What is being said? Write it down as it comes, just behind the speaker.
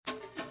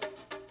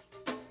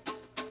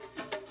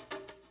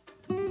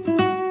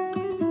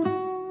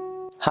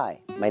Hi,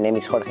 my name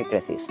is Jorge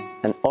Crecis,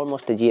 and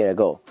almost a year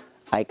ago,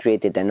 I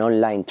created an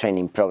online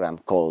training program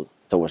called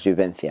Towards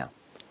Vivencia.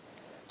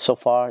 So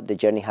far, the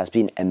journey has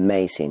been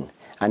amazing,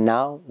 and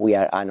now we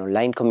are an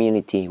online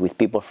community with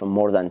people from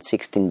more than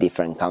 16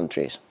 different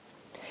countries.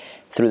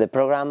 Through the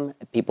program,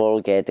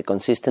 people get a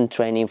consistent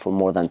training for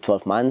more than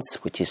 12 months,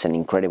 which is an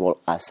incredible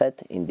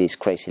asset in this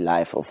crazy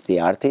life of the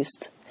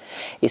artist.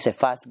 It's a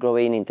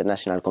fast-growing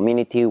international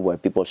community where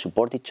people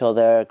support each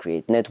other,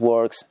 create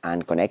networks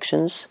and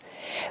connections.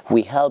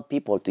 We help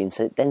people to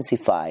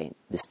intensify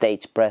the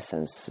stage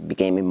presence,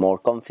 becoming more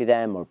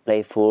confident, more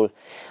playful,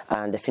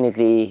 and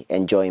definitely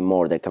enjoying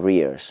more their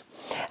careers.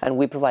 And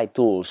we provide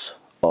tools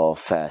of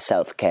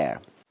self-care.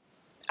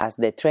 As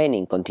the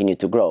training continues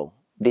to grow,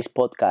 this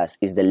podcast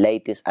is the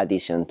latest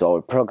addition to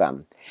our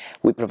program.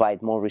 We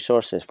provide more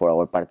resources for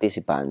our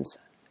participants.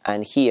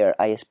 And here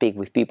I speak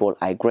with people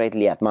I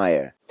greatly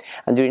admire.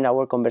 And during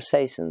our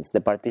conversations,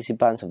 the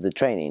participants of the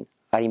training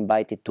are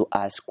invited to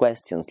ask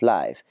questions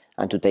live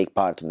and to take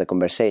part of the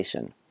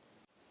conversation.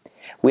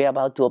 We are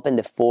about to open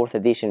the 4th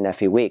edition in a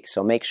few weeks,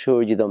 so make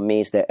sure you don't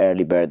miss the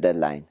early bird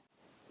deadline.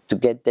 To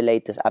get the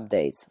latest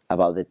updates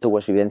about the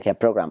Towards Vivencia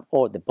program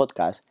or the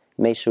podcast,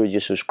 make sure you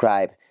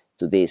subscribe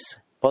to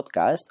this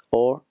podcast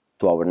or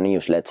to our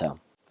newsletter.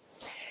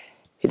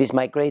 It is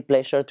my great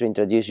pleasure to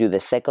introduce you the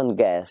second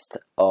guest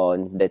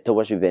on the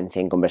Towards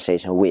Vivencia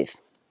conversation with,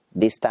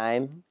 this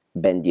time,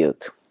 Ben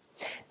Duke.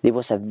 This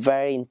was a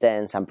very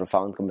intense and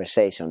profound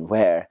conversation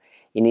where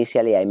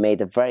initially I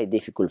made a very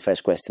difficult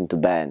first question to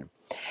Ben.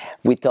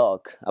 We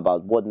talk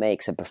about what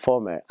makes a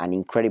performer an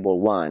incredible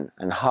one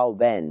and how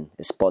Ben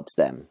spots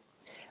them.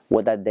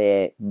 What are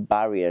the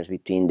barriers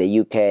between the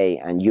UK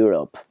and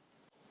Europe?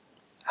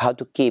 How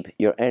to keep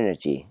your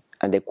energy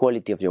and the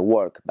quality of your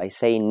work by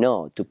saying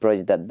no to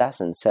projects that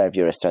doesn't serve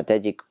your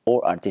strategic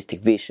or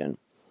artistic vision,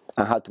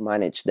 and how to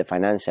manage the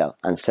financial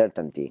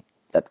uncertainty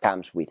that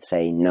comes with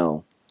saying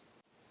no.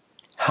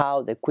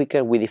 How the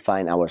quicker we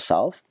define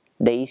ourselves,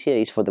 the easier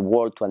it is for the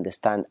world to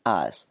understand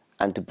us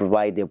and to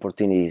provide the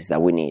opportunities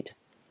that we need.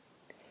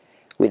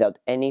 Without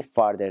any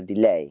further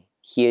delay,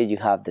 here you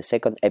have the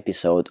second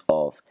episode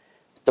of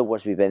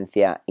Towards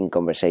Vivencia in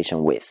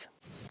conversation with.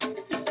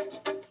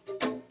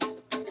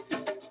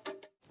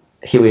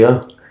 Here we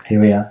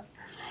are.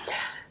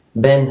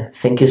 Ben,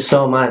 thank you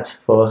so much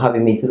for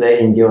having me today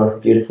in your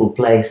beautiful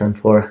place and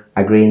for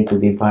agreeing to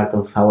be part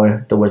of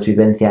our Towards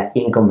Vivencia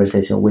in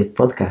conversation with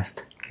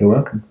podcast. You're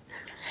welcome.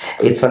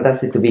 It's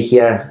fantastic to be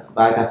here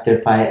back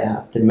after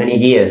many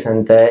years,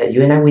 and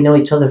you and I, we know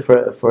each other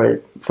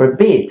for a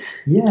bit.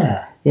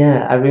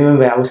 Yeah, I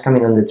remember I was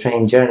coming on the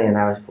train journey, and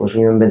I was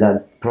remember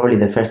that probably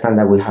the first time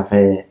that we have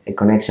a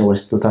connection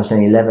was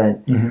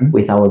 2011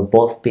 with our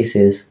both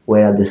pieces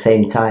were at the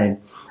same time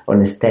on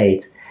the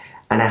stage,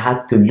 and I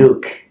had to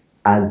look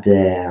at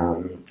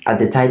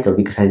the title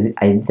because I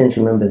didn't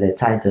remember the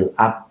title.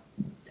 Up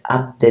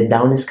the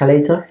down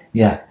escalator.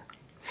 Yeah.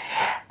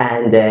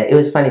 And it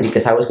was funny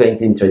because I was going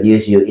to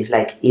introduce you. It's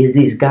like, is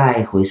this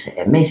guy who is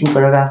an amazing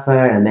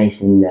choreographer,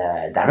 amazing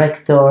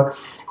director,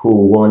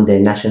 who won the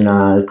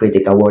National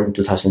Critic Award in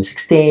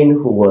 2016,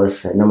 who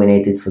was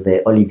nominated for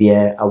the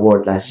Olivier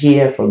Award last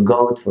year for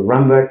Goat, for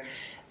Rambert.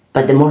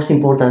 But the most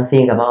important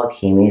thing about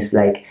him is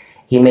like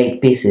he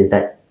made pieces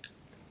that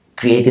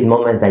created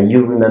moments that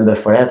you remember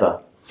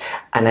forever.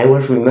 And I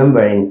was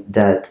remembering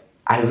that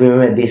I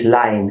remember this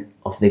line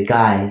of the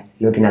guy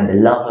looking at the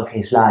love of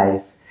his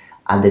life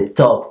at the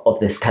top of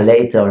the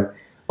escalator,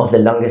 of the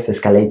longest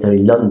escalator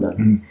in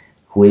London,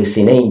 who is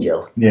in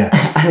Angel. Yeah.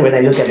 And when I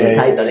look at the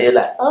title, it's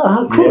like, oh,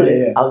 how cool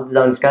is it? Out the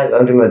long sky. I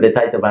don't remember the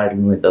title, but I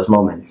remember those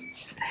moments.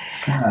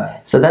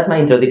 So that's my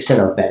introduction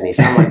of Ben. He's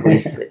someone who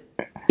is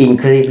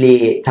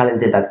incredibly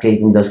talented at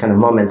creating those kind of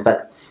moments.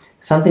 But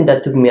something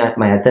that took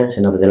my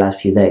attention over the last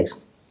few days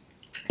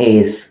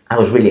is I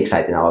was really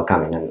excited about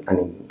coming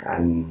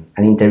and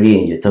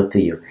interviewing you, talk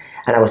to you.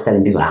 And I was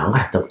telling people, I'm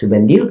going to talk to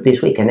Ben Duke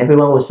this week. And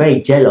everyone was very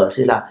jealous.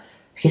 It's like,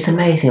 he's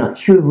amazing.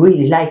 You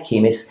really like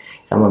him. He's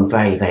someone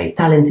very, very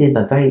talented,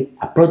 but very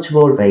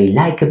approachable, very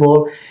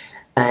likable.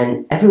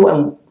 And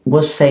everyone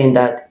was saying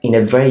that in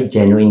a very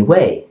genuine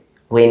way.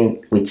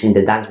 Which in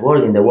the dance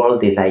world, in the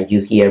world, is like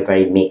you hear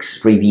very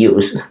mixed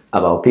reviews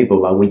about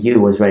people. But with you, it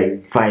was very,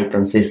 very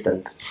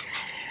consistent.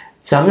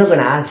 So I'm not going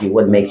to ask you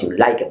what makes you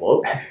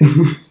likable.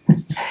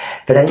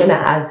 But I'm going to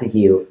ask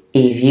you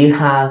if you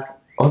have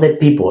other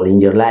people in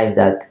your life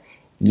that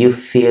you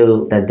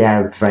feel that they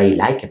are very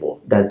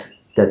likable, that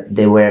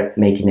they were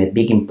making a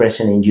big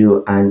impression in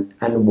you, and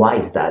why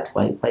is that?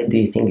 Why do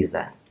you think is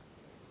that?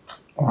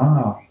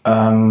 Wow.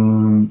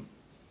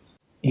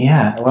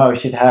 Yeah. Well, we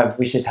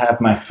should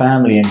have my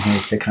family in here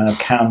to kind of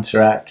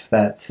counteract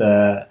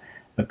that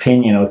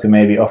opinion, or to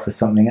maybe offer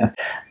something else.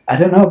 I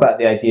don't know about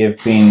the idea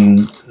of being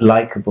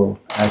likable.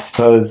 I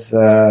suppose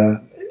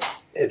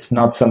it's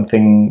not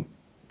something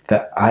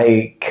that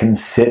I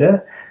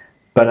consider.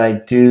 But I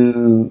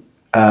do.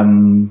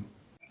 I'm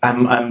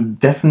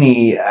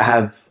definitely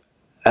have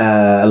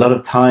a lot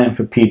of time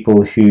for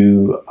people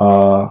who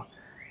are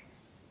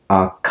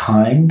are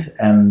kind,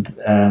 and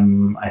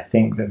I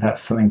think that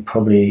that's something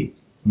probably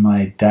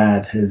my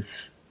dad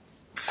has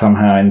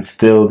somehow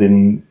instilled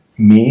in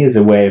me as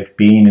a way of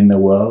being in the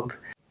world.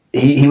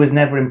 He was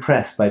never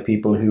impressed by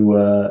people who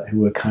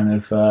were kind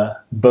of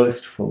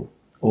boastful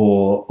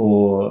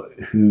or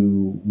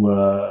who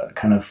were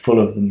kind of full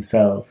of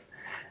themselves.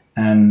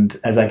 And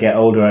as I get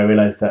older, I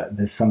realize that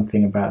there's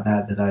something about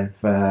that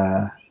I've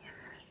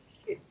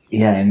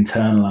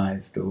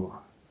internalized, or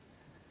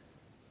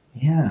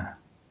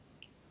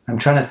I'm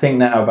trying to think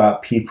now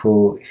about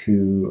people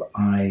who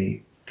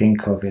I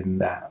think of in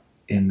that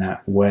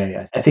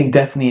way. I think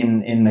definitely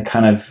in the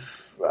kind of,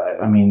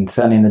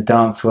 certainly in the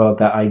dance world,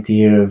 that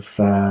idea of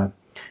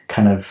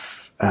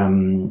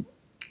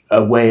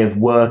a way of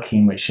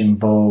working which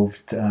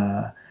involved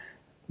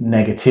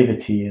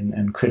negativity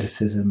and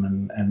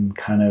criticism and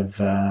kind of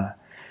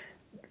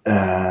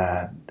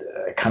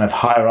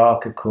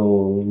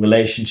hierarchical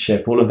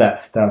relationship, all of that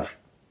stuff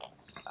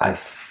I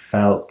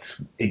felt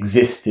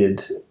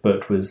existed,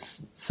 but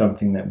was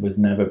something that was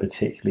never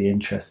particularly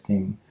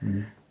interesting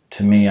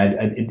to me.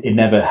 It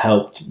never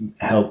helped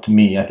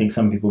me. I think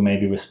some people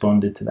maybe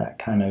responded to that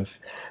kind of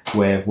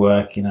way of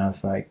working. I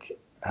was like,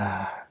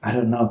 I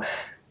don't know.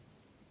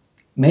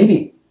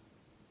 Maybe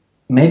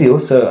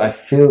also I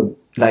feel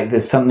like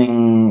there's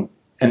something,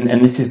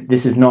 and this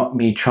is not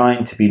me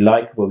trying to be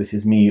likable. This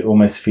is me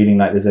almost feeling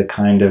like there's a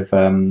kind of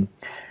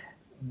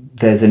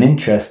there's an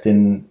interest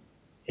in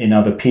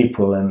other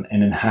people and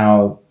in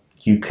how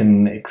you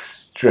can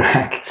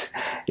extract,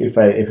 if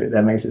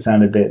that makes it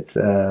sound a bit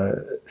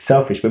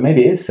selfish, but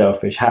maybe it is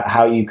selfish,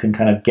 how you can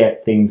kind of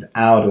get things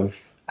out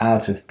of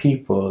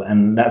people.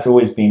 And that's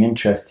always been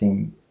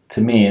interesting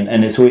to me,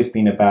 and it's always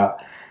been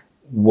about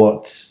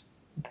what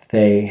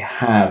they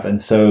have. And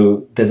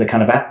so there's a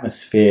kind of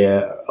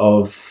atmosphere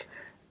of,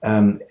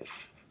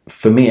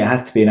 for me, it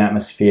has to be an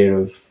atmosphere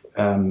of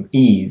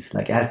ease.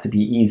 Like, it has to be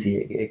easy.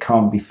 It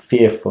can't be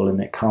fearful,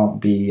 and it can't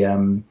be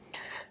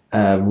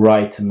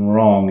right and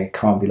wrong. It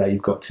can't be like,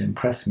 you've got to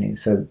impress me.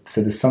 So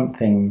there's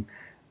something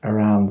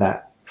around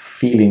that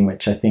feeling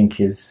which I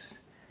think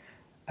is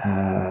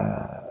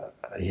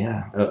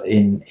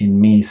in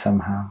me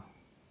somehow.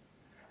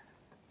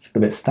 A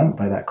bit stumped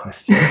by that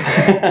question.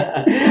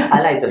 I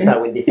like to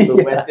start with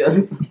difficult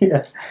questions.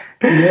 Yeah,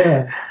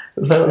 that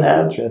was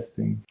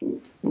interesting.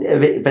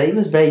 But it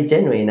was very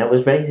genuine. I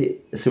was very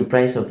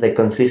surprised of the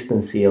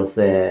consistency of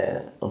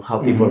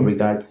how people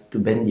regard to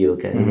Ben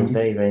Duke, and it was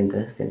very, very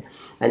interesting.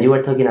 And you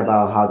were talking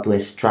about how to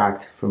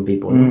extract from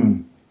people,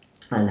 and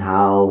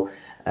how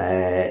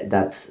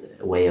that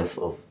way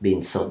of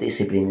being so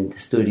disciplined in the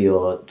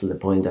studio to the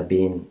point of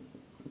being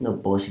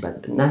not bossy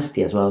but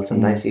nasty as well.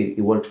 Sometimes it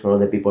works for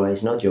other people and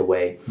it's not your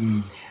way.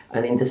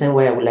 And in the same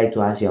way, I would like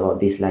to ask you about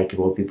these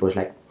likable people. It's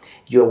like,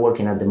 you're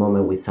working at the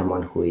moment with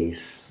someone who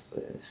is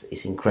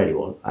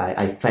incredible.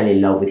 I fell in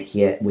love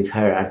with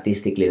her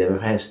artistically the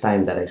first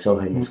time that I saw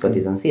her in the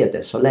Scottish Dance Theatre,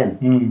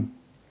 Solène.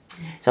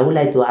 So I would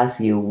like to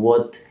ask you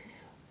what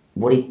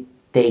it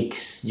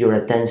takes your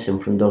attention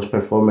from those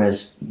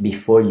performers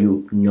before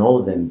you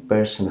know them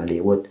personally.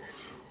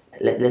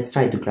 Let's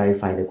try to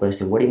clarify the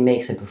question. What it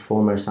makes a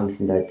performer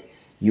something that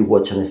you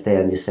watch on stage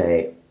and you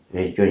say,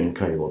 you're an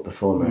incredible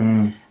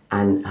performer.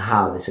 And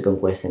how, the second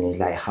question is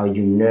like, how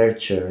you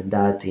nurture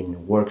that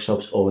in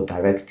workshops or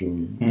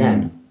directing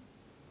them.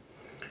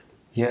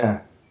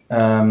 Yeah.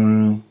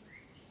 I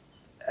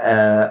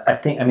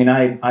think,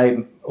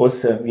 I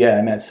also,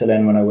 I met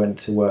Solène when I went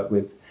to work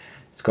with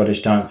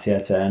Scottish Dance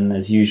Theatre, and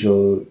as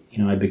usual,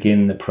 I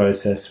begin the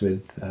process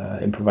with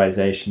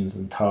improvisations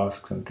and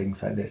tasks and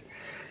things like this.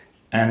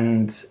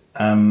 And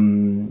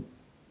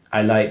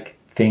I like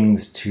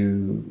things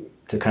to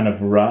kind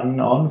of run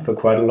on for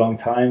quite a long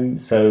time.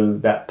 So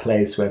that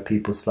place where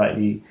people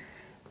slightly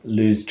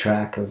lose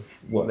track of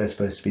what they're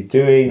supposed to be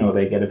doing, or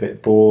they get a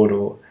bit bored,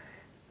 or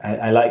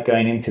I like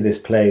going into this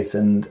place,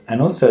 and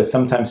also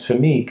sometimes for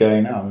me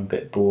going, I'm a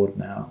bit bored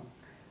now,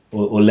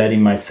 or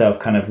letting myself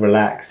kind of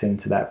relax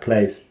into that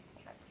place.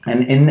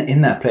 And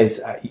in that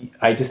place,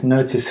 I just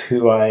notice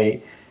who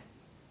I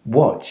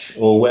watch,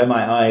 or where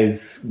my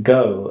eyes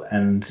go,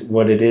 and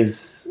what it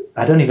is.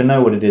 I don't even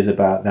know what it is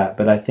about that,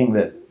 but I think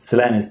that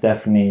Solène is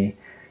definitely,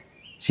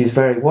 she's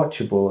very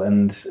watchable,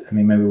 and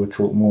maybe we'll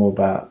talk more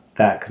about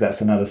that, because that's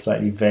another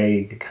slightly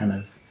vague kind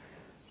of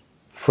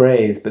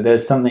phrase, but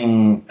there's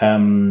something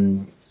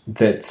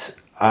that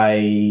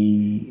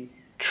I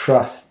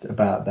trust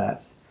about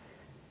that,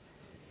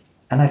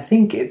 and I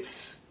think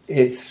it's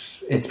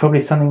probably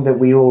something that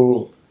we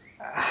all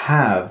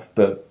have,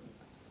 but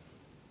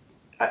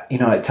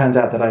it turns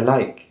out that I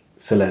like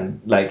Solène.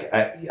 Like,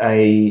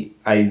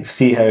 I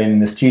see her in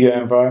the studio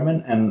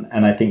environment,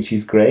 and I think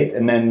she's great,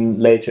 and then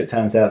later it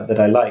turns out that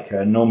I like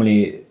her, and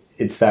normally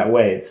it's that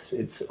way.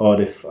 It's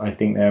odd if I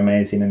think they're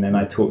amazing and then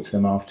I talk to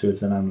them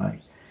afterwards and I'm like,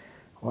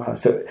 wow.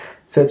 So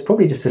it's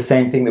probably just the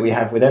same thing that we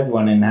have with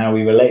everyone in how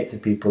we relate to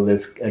people.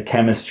 There's a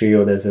chemistry,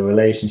 or there's a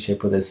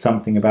relationship, or there's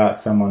something about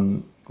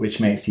someone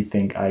which makes you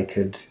think, I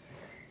could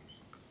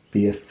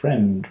be a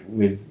friend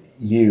with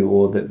you,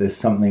 or that there's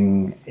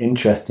something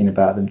interesting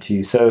about them to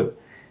you. So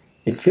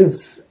it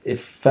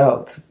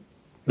felt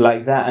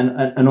like that,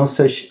 and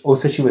also she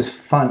was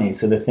funny.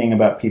 So the thing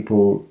about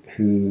people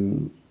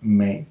who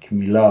make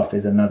me laugh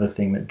is another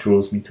thing that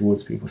draws me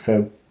towards people.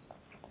 So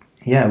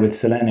yeah, with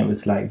Selene it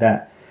was like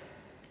that.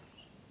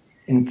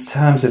 In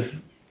terms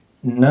of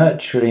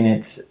nurturing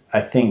it,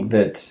 I think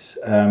that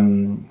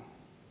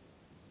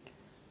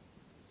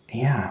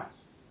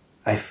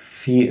I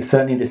feel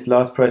certainly this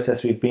last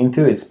process we've been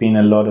through, it's been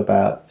a lot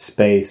about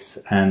space,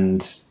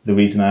 and the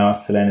reason I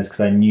asked Selene is because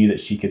I knew that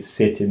she could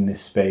sit in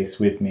this space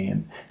with me,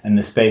 and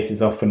the space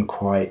is often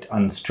quite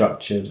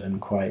unstructured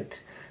and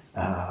quite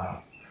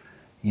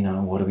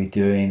what are we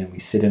doing, and we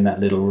sit in that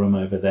little room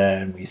over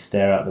there and we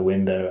stare out the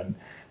window, and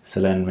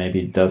Selene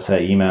maybe does her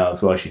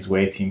emails while she's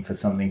waiting for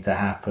something to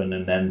happen,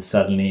 and then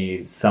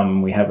suddenly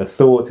we have a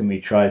thought and we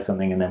try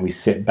something, and then we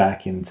sit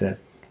back into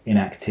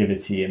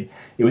inactivity. And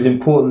it was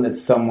important that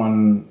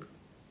someone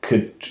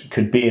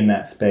could be in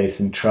that space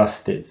and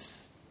trust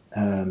its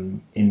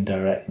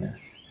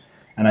indirectness.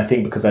 And I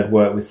think because I'd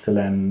worked with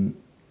Selene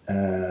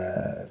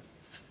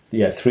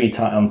 3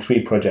 times on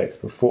 3 projects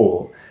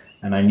before,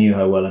 and I knew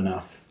her well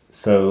enough,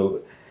 so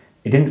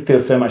it didn't feel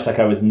so much like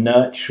I was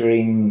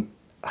nurturing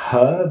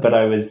her, but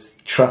I was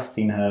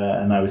trusting her,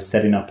 and I was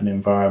setting up an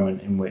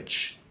environment in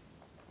which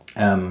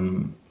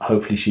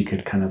hopefully she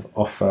could kind of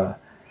offer,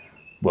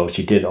 well,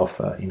 she did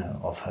offer,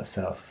 of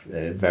herself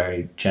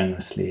very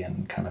generously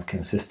and kind of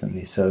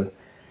consistently. So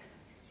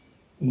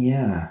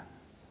yeah,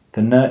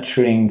 the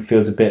nurturing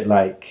feels a bit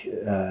like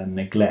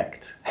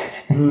neglect.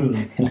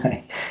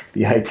 Like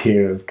the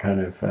idea of kind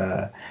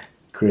of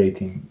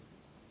creating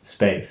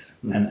space.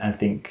 And I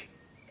think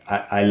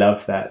I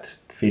love that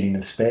feeling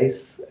of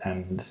space,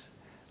 and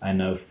I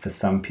know for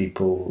some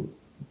people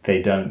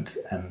they don't,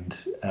 and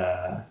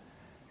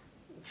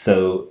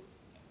so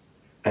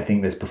I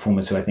think there's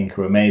performers who I think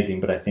are amazing,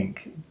 but I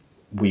think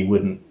we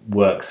wouldn't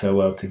work so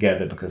well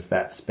together because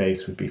that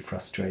space would be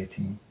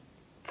frustrating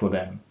for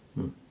them.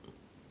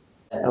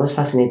 I was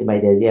fascinated by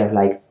the idea of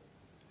like,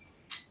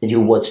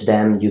 you watch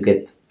them, you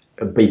get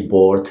a bit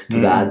bored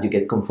to that, you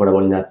get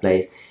comfortable in that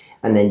place,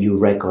 and then you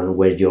reckon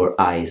where your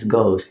eyes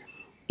goes.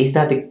 Is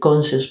that a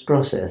conscious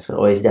process,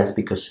 or is just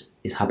because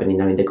it's happening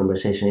now in the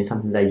conversation? It's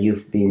something that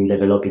you've been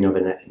developing over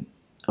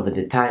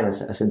the time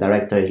as a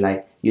director? Is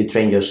like you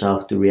train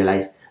yourself to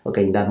realize,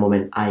 okay, in that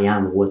moment I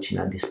am watching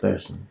at this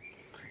person.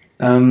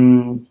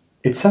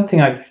 It's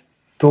something I've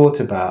thought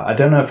about. I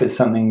don't know if it's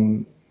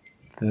something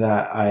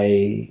that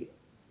I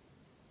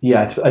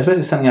suppose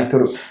it's something I've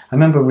thought of. I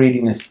remember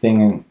reading this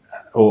thing,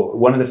 or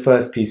one of the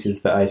first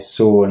pieces that I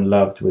saw and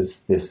loved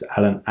was this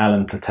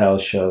Alan Patel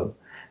show.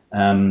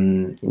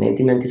 In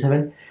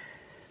 1997?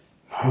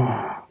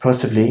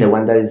 Possibly. The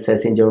one that it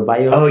says in your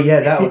bio? Oh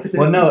yeah, that one.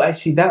 Well, no,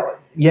 actually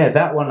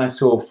that one I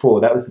saw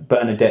before. That was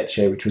Bernadette,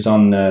 which was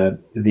on the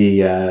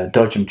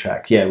Dodgem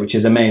track, which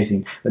is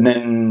amazing. And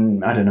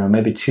then, I don't know,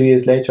 maybe 2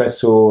 years later I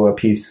saw a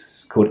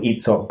piece called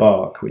Itzhak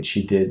Bark, which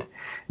she did,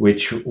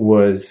 which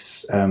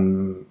was,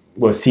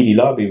 Sidi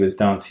Larbi was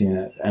dancing in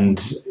it, and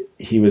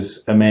he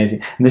was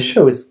amazing. And the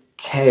show was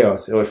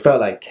chaos, or it felt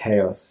like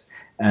chaos.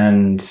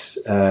 And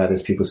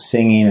there's people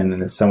singing, and then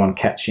there's someone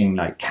catching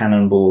like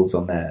cannonballs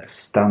on their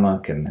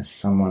stomach, and there's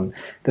someone.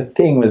 The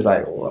thing was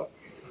like, what?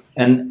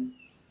 And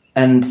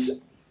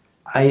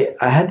I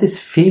had this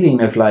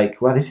feeling of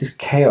like, well, this is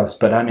chaos,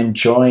 but I'm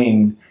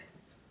enjoying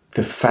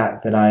the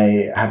fact that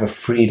I have a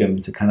freedom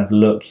to kind of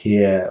look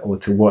here or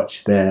to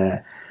watch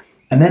there.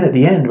 And then at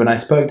the end, when I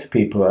spoke to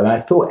people, and I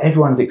thought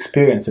everyone's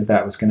experience of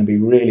that was going to be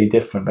really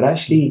different, but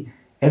actually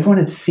everyone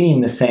had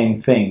seen the same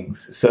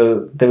things.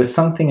 So there was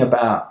something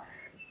about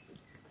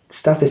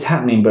stuff is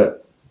happening,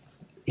 but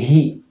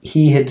he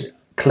had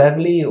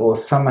cleverly, or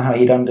somehow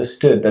he'd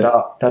understood that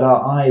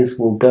our eyes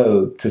will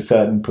go to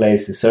certain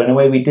places. So in a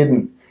way, we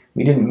didn't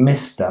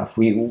miss stuff.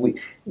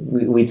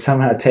 We'd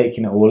somehow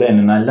taken it all in,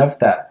 and I love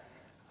that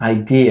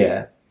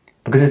idea,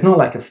 because it's not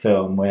like a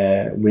film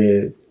where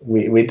we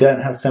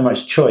don't have so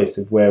much choice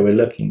of where we're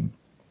looking.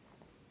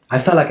 I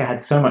felt like I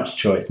had so much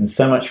choice and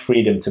so much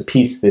freedom to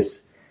piece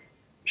this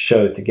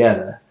show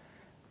together,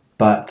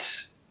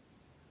 but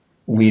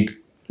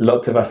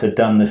lots of us had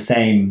done the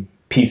same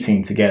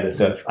piecing together.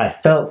 So I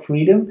felt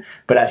freedom,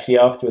 but actually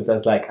afterwards I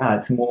was like,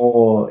 it's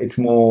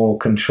more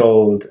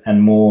controlled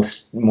and more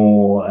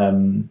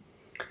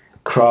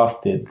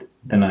crafted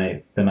than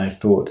I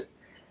thought.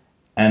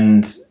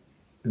 And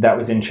that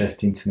was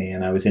interesting to me,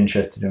 and I was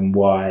interested in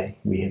why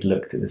we had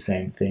looked at the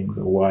same things,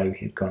 or why we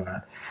had gone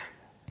out.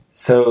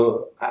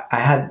 So I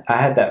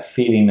had that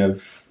feeling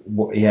of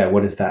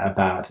what is that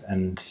about?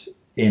 And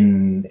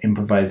in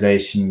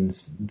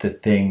improvisations, the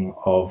thing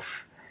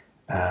of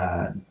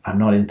I'm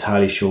not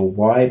entirely sure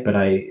why, but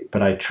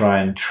I try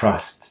and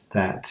trust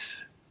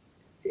that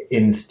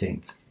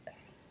instinct.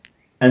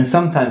 And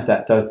sometimes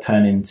that does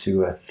turn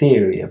into a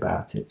theory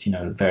about it,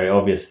 very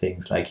obvious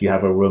things, like you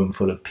have a room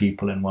full of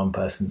people and one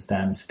person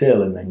stands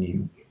still, and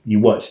then you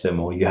watch them,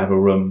 or you have a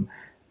room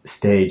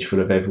stage full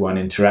of everyone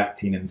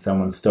interacting and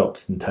someone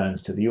stops and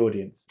turns to the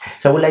audience.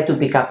 So I would like to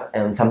pick up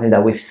on something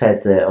that we've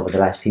said over the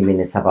last few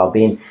minutes about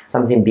being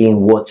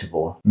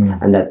watchable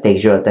and that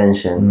takes your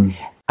attention.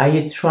 Are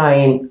you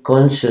trying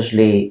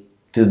consciously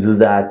to do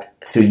that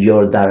through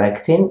your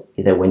directing,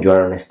 either when you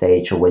are on a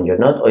stage or when you're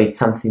not, or it's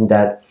something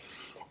that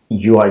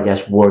you are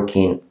just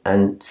working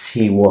and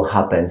see what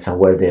happens and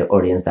where the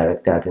audience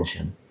direct their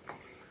attention?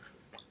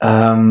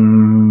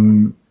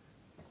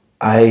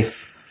 I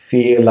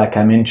feel like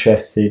I'm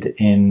interested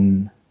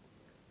in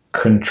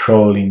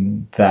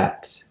controlling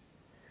that.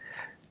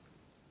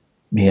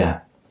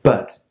 Yeah,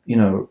 but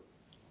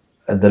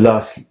the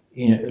last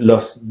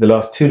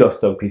two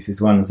Lost Dog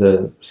pieces, one's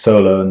a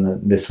solo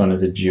and this one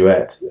is a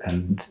duet,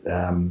 and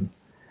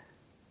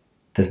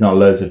there's not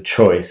loads of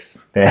choice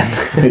then.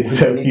 It's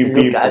so few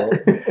people.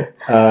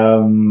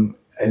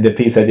 The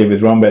piece I did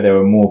with Rombe, there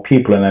were more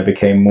people, and I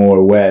became more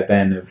aware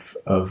then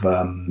of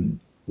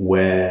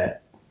where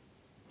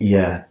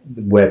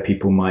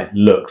people might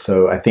look.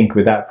 So I think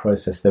with that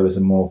process there was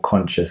a more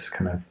conscious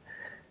kind of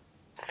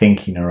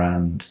thinking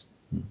around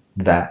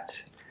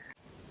that.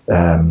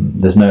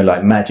 There's no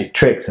like magic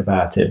tricks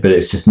about it, but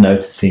it's just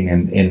noticing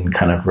in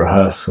kind of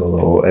rehearsal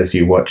or as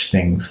you watch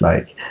things,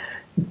 like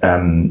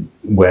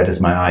where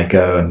does my eye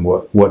go and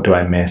what do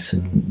I miss,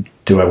 and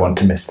do I want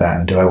to miss that,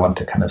 and do I want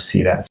to kind of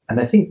see that. And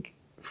I think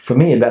for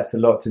me that's a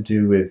lot to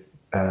do with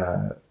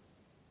kind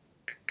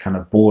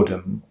of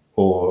boredom,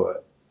 or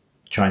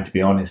trying to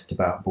be honest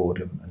about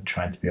boredom, and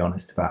trying to be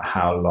honest about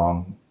how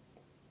long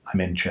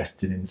I'm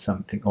interested in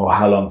something, or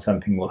how long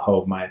something will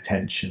hold my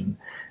attention,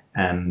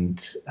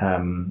 and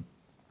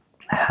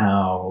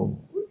how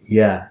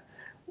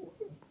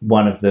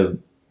one of the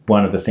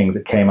things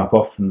that came up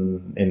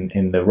often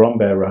in the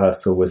Rombe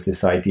rehearsal was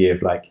this idea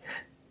of like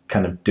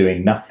kind of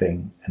doing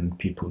nothing and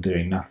people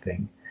doing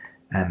nothing,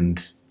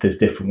 and there's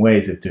different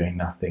ways of doing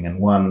nothing, and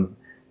one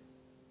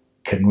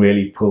can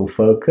really pull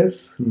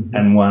focus,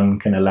 and one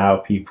can allow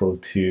people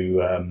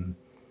to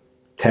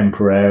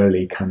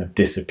temporarily kind of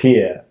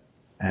disappear,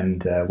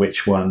 and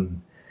which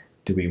one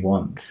do we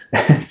want?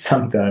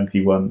 Sometimes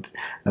you want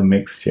a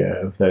mixture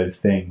of those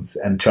things,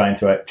 and trying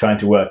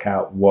to work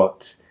out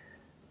what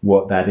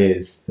that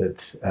is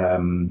that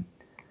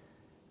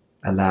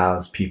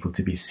allows people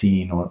to be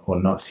seen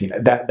or not seen.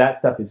 That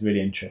stuff is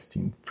really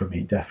interesting for me,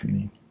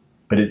 definitely.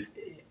 But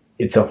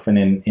it's often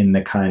in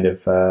the kind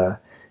of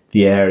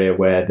the area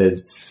where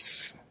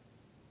there's...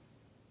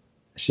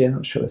 Actually, I'm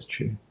not sure that's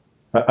true.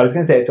 I was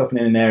going to say it's often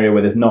in an area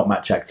where there's not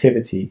much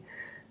activity,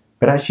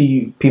 but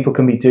actually people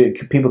can be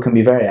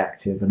very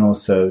active and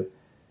also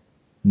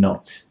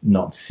not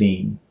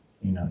seen.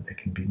 They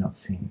can be not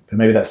seen. But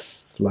maybe that's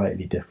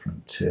slightly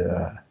different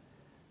to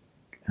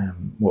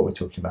what we're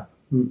talking about.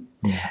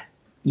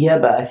 Yeah,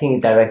 but I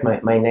think direct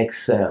my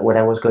next what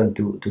I was going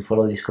to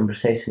follow this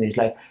conversation is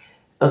like,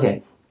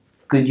 okay,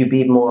 could you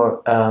be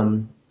more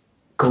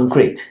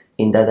concrete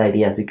in that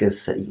idea?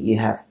 Because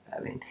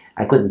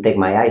I couldn't take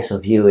my eyes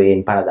off you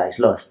in Paradise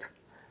Lost,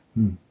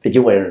 but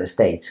you were on a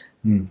stage,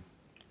 and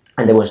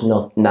there was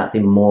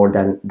nothing more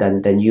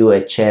than you,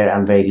 a chair,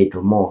 and very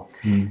little more.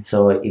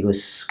 So it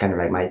was kind of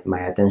like my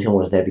attention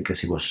was there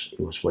because it was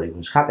what it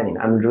was happening.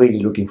 I'm really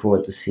looking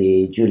forward to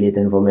see Juliet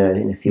and Romeo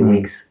in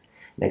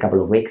a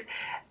couple of weeks.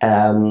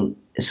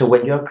 So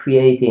when you're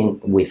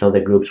creating with other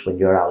groups, when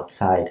you're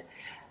outside,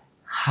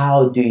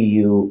 how do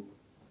you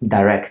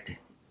direct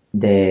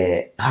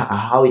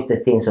how is the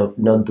things of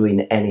not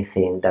doing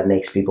anything that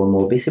makes people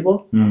more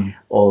visible,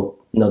 or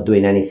not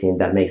doing anything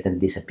that makes them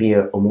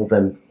disappear, or move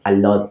them a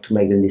lot to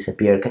make them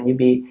disappear? Can you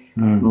be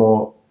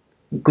more?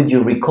 Could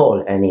you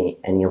recall any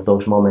of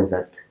those moments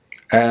that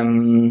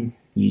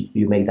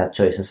you make that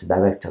choice as a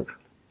director?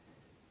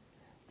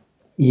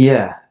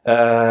 Yeah,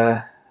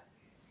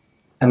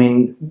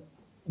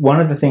 one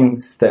of the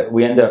things that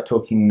we ended up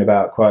talking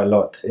about quite a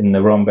lot in the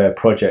Rombe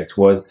project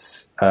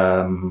was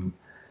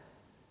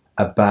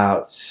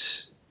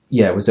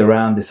was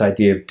around this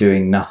idea of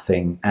doing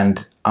nothing.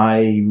 And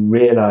I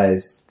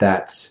realized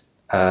that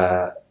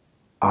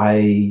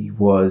I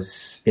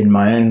was, in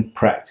my own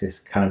practice,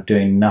 kind of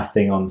doing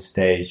nothing on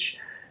stage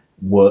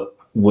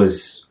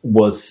was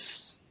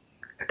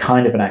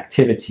kind of an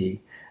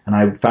activity. And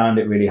I found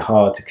it really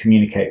hard to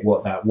communicate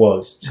what that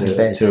was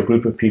to a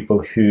group of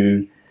people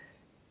who,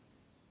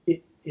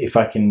 if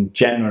I can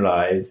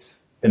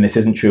generalize, and this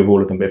isn't true of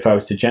all of them, but if I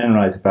was to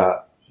generalize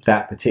about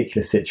that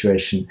particular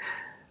situation,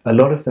 a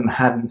lot of them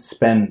hadn't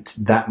spent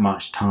that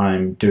much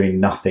time doing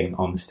nothing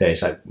on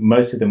stage. Like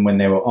most of them, when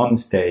they were on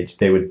stage,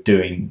 they were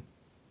doing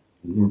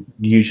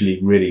usually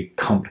really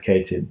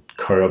complicated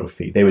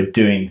choreography. They were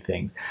doing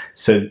things.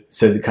 So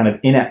the kind of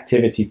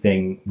inactivity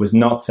thing was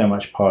not so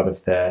much part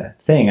of their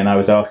thing. And I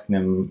was asking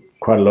them,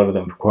 quite a lot of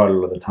them, for quite a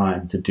lot of the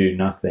time, to do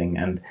nothing.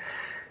 And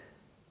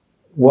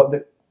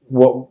what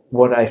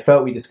I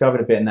felt we discovered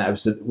a bit in that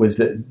was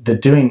that the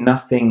doing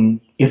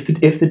nothing, if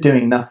the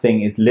doing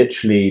nothing is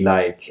literally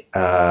like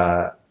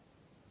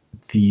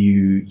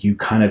you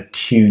kind of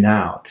tune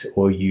out,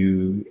 or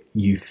you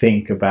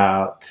think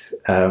about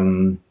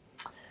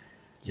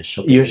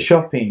you're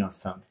shopping or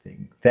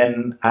something,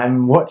 then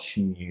I'm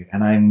watching you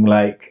and I'm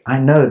like, I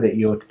know that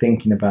you're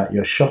thinking about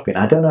your shopping.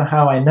 I don't know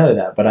how I know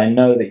that, but I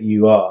know that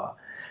you are.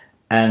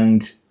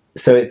 And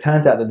so it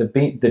turns out that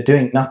the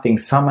doing nothing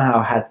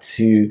somehow had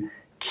to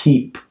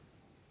keep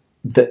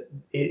it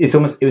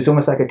was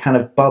almost like a kind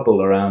of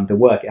bubble around the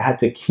work. It had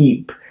to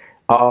keep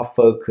our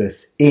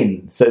focus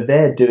in. So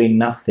their doing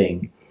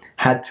nothing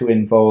had to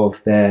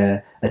involve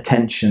their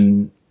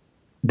attention.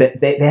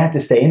 They had to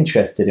stay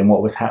interested in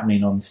what was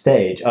happening on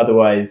stage.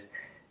 Otherwise,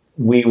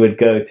 we would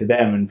go to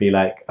them and be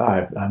like,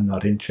 oh, I'm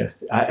not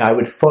interested. I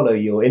would follow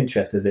your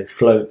interest as it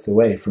floats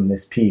away from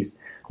this piece,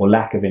 or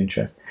lack of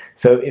interest.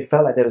 So it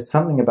felt like there was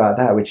something about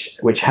that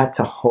which had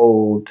to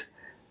hold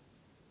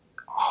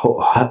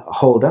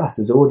us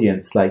as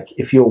audience. Like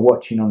if you're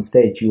watching on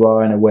stage, you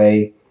are in a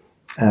way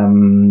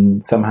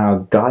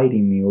somehow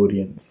guiding the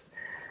audience.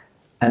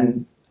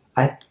 And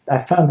I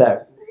found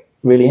that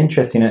really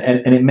interesting,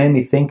 and it made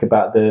me think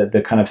about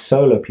the kind of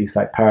solo piece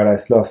like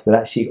Paradise Lost, that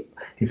actually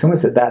it's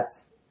almost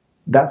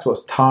that's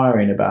what's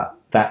tiring about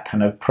that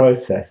kind of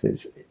process,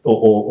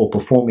 or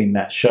performing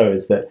that show,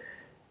 is that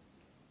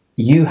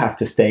you have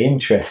to stay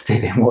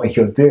interested in what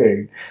you're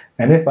doing.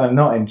 And if I'm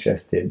not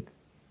interested,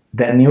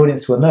 then the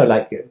audience will know,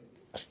 like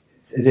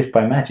as if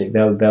by magic,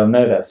 they'll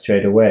know that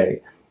straight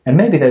away. And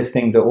maybe those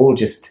things are all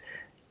just,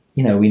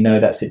 we know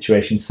that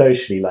situation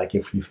socially, like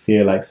if you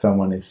feel like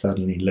someone is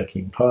suddenly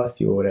looking past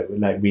you or whatever,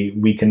 like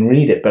we can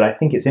read it. But I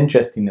think it's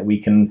interesting that we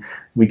can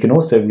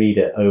also read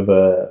it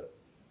over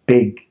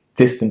big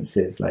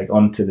distances, like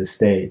onto the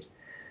stage.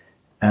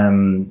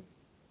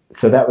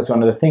 So that was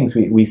one of the things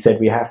we said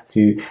we have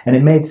to, and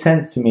it made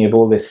sense to me of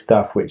all this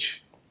stuff,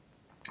 which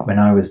when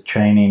I was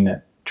training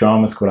at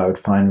drama school, I would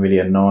find really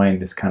annoying,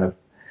 this kind of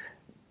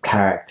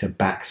character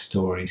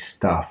backstory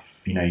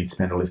stuff. You'd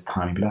spend all this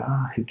time, you'd be like,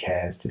 who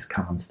cares, just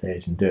come on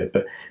stage and do it.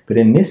 But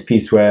in this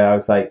piece where I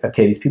was like,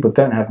 okay, these people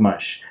don't have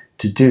much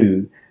to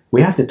do,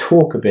 we have to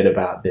talk a bit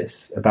about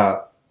this,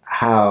 about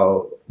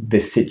how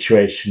this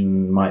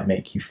situation might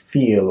make you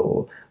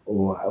feel,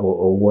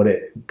 or what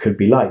it could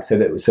be like, so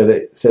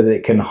that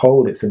it can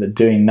hold it, so that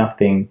doing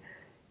nothing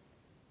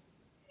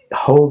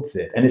holds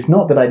it. And it's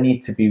not that I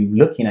need to be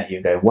looking at you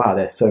and go, wow,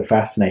 they're so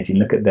fascinating,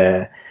 look at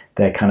their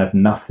kind of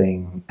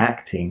nothing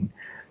acting.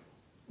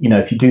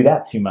 If you do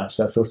that too much,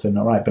 that's also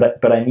not right.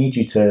 But I need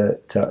you to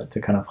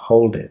kind of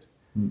hold it.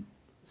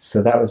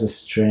 So that was a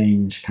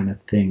strange kind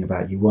of thing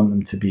about, you want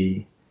them to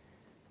be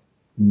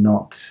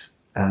not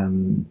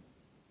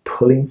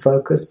pulling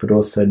focus, but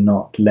also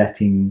not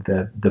letting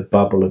the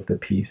bubble of the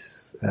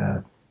piece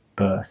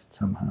burst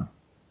somehow.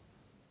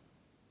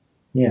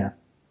 Yeah.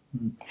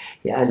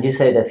 Yeah, and you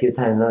said a few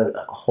times,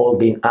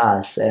 holding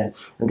us, and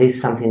this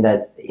is something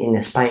that in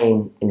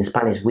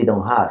Spanish we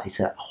don't have.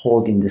 It's a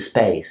holding the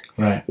space.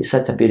 Right. It's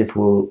such a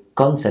beautiful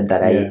concept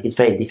that it's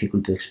very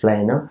difficult to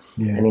explain. No?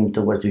 Yeah. And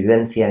towards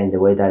Vivencia, in the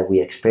way that we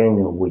explain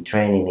or we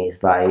training is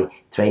by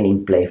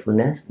training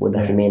playfulness. What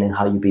does it mean, and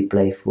how you be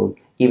playful,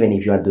 even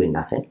if you are doing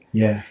nothing.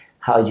 Yeah.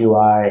 How you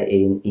are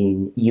in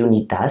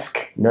unitask,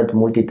 not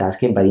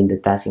multitasking, but in the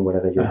task in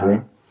whatever you're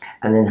doing.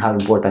 And then how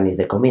important is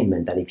the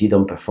commitment, that if you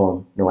don't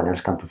perform, no one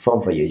else can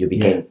perform for you. You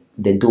became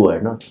the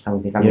doer, no?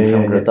 Something coming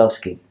from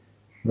Grotowski.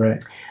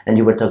 Right. And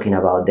you were talking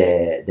about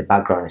the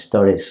background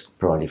stories,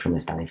 probably from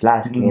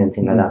Stanislavski and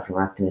things like that, from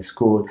acting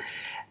school.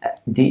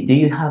 Do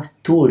you have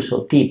tools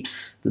or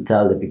tips to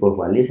tell the people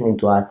who are listening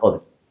to us,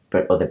 or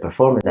the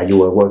performers that you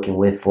were working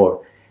with,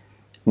 for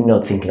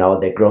not thinking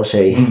about the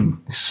grocery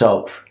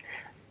shop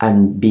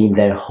and being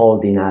there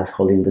holding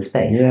the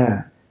space?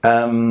 Yeah.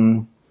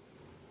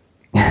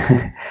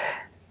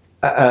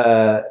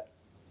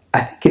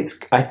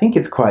 I think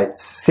it's quite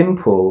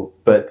simple,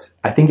 but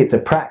I think it's a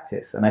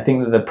practice, and I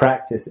think that the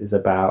practice is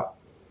about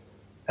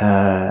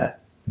the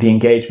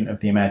engagement of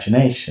the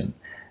imagination.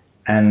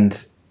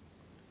 And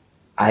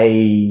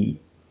I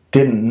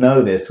didn't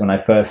know this when I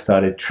first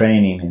started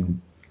training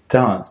in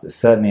dance, but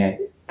certainly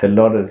a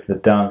lot of the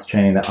dance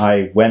training that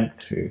I went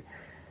through,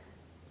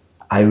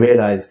 I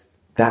realized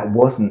that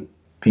wasn't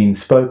being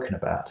spoken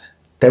about.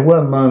 There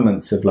were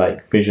moments of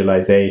like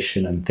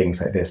visualization and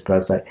things like this, but I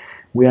was like,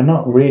 we are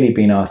not really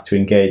being asked to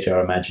engage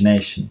our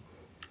imagination.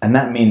 And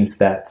that means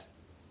that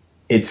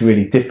it's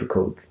really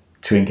difficult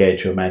to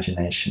engage your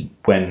imagination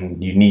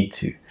when you need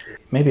to.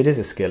 Maybe it is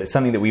a skill. It's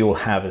something that we all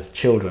have as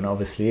children,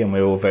 obviously, and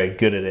we're all very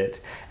good at it.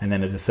 And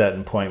then at a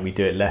certain point, we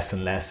do it less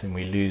and less, and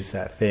we lose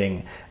that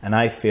thing. And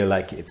I feel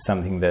like it's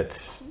something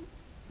that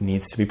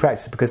needs to be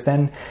practiced, because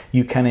then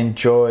you can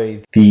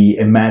enjoy the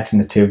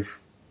imaginative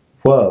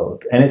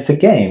world. And it's a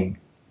game.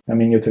 I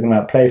mean, you're talking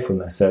about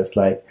playfulness, so it's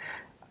like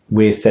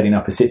we're setting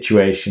up a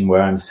situation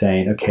where I'm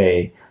saying,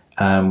 okay,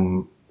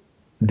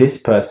 this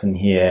person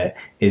here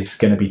is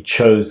going to be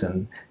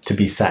chosen to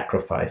be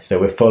sacrificed.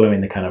 So we're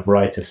following the kind of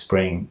rite of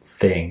spring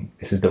thing.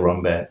 This is the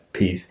Rambert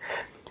piece.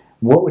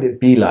 What would it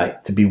be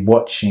like to be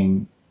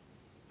watching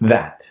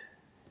that?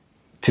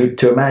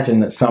 To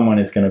imagine that someone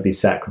is going to be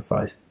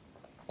sacrificed.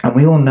 And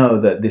we all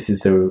know that this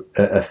is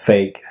a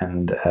fake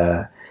and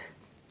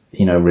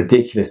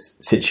ridiculous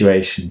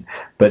situation,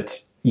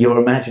 but your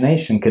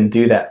imagination can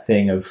do that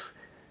thing of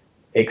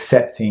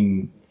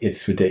accepting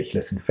it's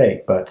ridiculous and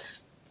fake,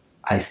 but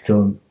I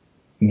still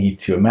need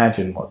to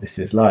imagine what this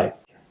is like.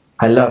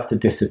 I love to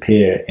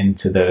disappear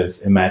into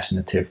those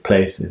imaginative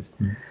places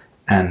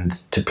and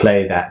to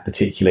play that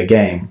particular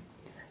game.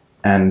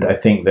 And I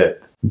think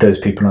that those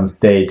people on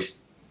stage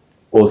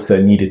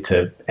also needed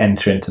to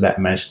enter into that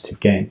imaginative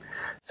game.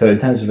 So in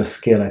terms of a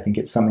skill, I think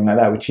it's something like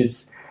that, which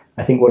is,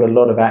 I think, what a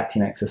lot of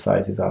acting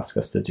exercises ask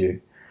us to do,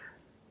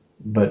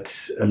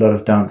 but a lot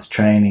of dance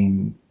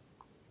training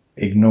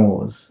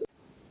ignores.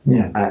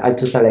 Yeah, I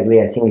totally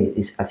agree. I think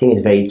it's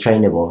very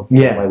trainable.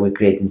 Yeah. Why we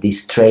created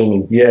this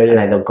training. Yeah. And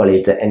I don't call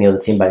it any other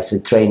thing, but it's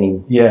a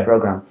training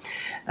program.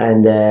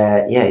 And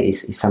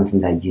it's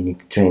something that you need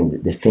to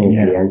train,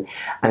 definitely. Yeah.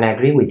 And I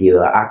agree with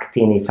you.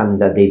 Acting is something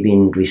that they've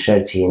been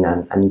researching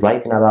and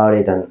writing about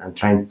it and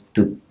trying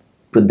to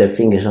put their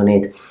fingers on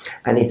it.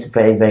 And it's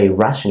very, very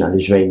rational.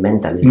 It's very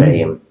mental. It's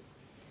very.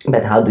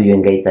 But how do you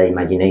engage that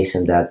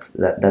imagination, that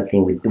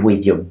thing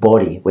with your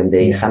body, when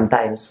there is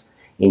sometimes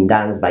in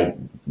dance, by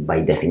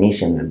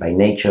definition and by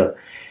nature,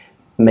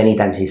 many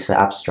times it's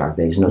abstract.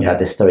 There is not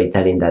that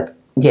storytelling that,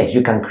 yes,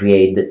 you can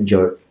create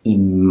your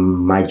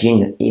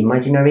imaginary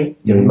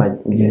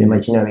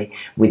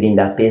within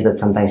that piece, but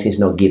sometimes it's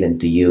not given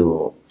to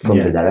you from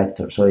the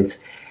director. So it's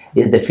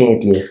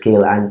definitely a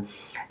skill. And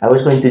I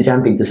was going to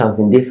jump into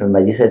something different,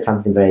 but you said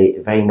something very,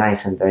 very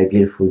nice and very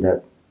beautiful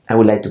that I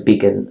would like to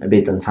pick a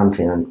bit on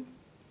something. And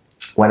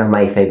one of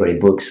my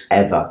favorite books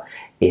ever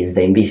is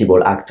The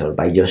Invisible Actor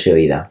by Yoshio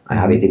Ida. I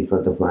have it in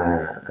front of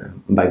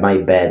my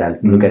bed. I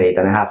look at it,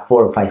 and I have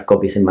 4 or 5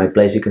 copies in my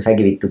place because I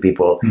give it to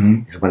people.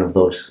 It's one of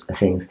those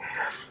things.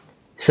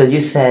 So you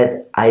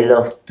said, I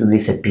love to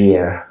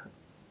disappear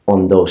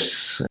on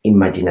those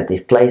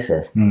imaginative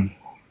places. Can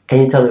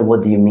you tell me,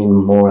 what do you mean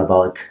more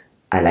about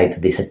I like to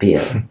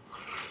disappear?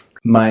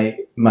 My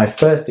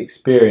first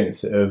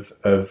experience of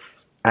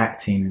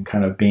acting and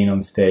kind of being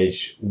on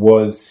stage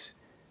was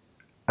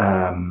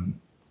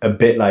a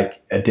bit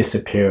like a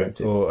disappearance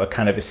or a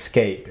kind of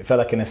escape. It felt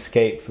like an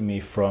escape for me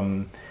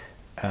from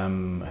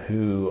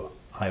who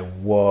I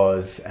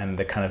was and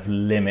the kind of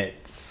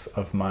limits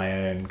of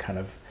my own kind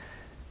of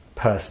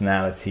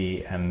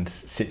personality and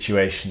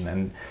situation.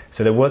 And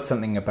so there was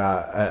something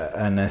about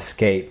an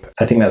escape.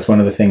 I think that's one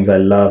of the things I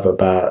love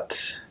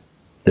about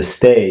the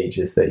stage,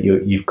 is that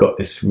you've got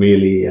this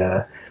really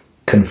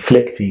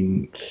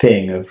conflicting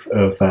thing of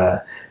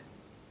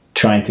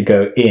trying to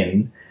go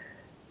in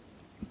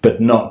but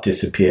not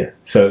disappear.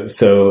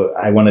 So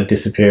I want to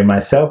disappear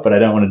myself, but I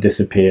don't want to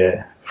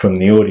disappear from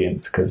the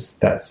audience, because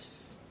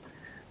that's,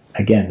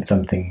 again,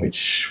 something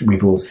which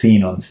we've all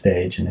seen on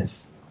stage and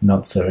is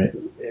not so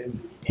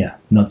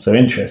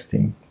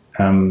interesting.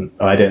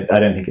 I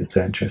don't think it's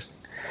so interesting.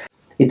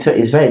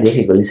 It's very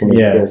difficult, isn't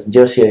it? Because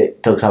Josie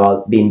talks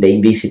about being the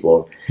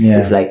invisible.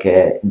 It's like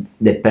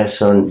the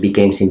person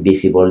becomes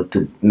invisible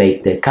to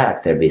make the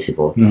character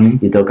visible.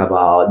 You talk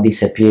about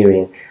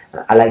disappearing.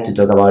 I like to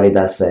talk about it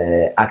as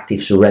active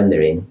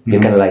surrendering.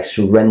 You can like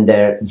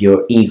surrender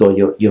your ego,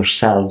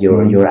 yourself,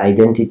 your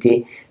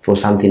identity for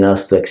something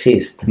else to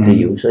exist to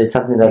you. So it's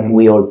something that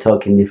we all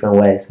talk in different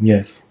ways.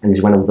 Yes. And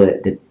it's one of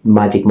the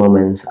magic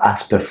moments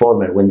as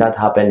performer. When that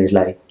happens, it's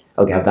like,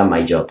 okay, I've done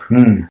my job.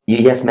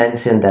 You just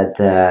mentioned that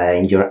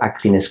in your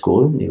acting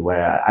school, you were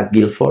at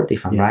Guildford,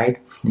 if I'm right.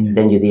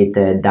 Then you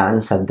did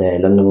dance at the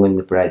London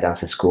Contemporary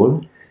Dance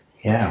School.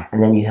 Yeah.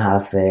 And then you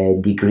have a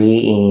degree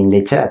in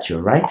literature,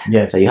 right?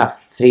 Yes. So you have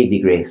 3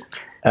 degrees.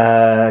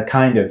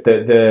 Kind of.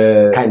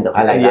 Kind of,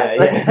 I like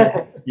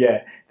that.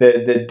 Yeah.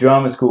 The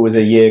drama school was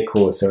a year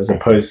course, so it was a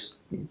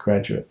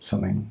postgraduate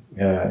something.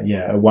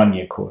 A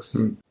 1-year course.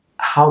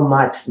 How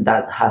much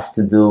that has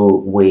to do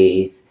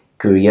with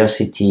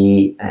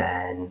curiosity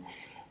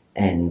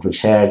and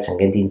research and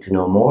getting to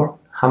know more?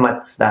 How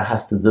much that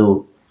has to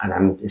do, and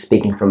I'm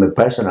speaking from a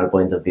personal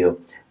point of view,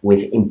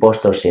 with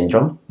imposter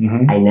syndrome?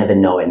 I never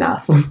know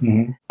enough.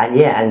 And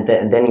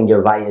then in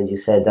your bio you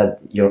said that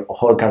your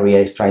whole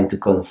career is trying to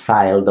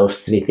reconcile those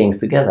 3 things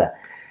together.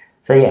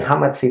 So how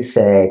much is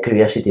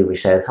curiosity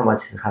research? How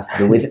much has to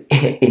do with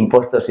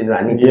imposter syndrome?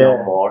 I need to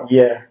know more.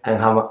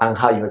 And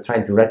how you're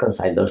trying to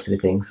reconcile those 3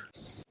 things.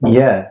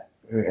 Yeah,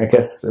 I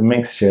guess a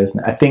mixture,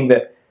 isn't it? I think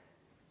that,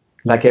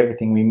 like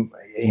everything,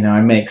 I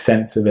make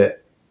sense of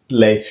it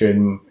later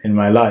in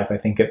my life. I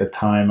think at the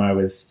time I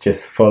was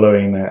just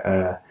following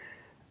a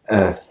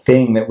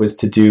thing that was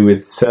to do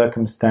with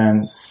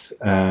circumstance,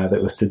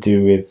 that was to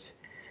do with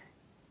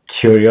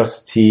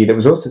curiosity, that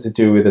was also to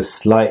do with a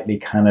slightly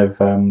kind of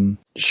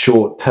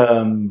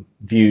short-term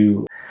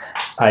view.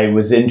 I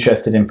was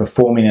interested in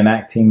performing and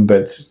acting,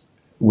 but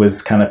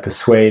was kind of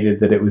persuaded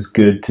that it was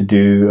good to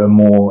do a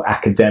more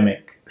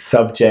academic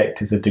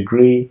subject as a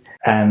degree,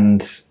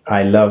 and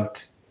I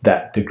loved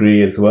that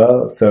degree as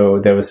well. So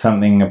there was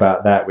something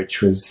about that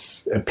which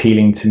was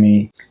appealing to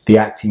me. The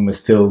acting was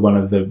still one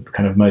of the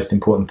kind of most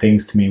important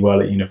things to me while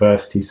at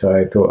university. So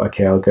I thought,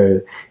 okay, I'll go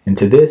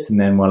into this. And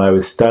then while I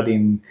was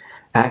studying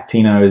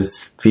acting, I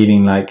was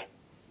feeling like,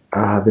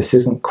 this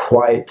isn't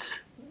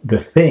quite the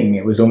thing.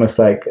 It was almost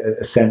like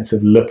a sense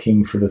of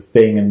looking for the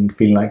thing and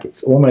feeling like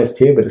it's almost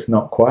here, but it's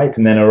not quite.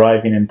 And then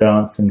arriving in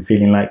dance and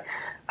feeling like,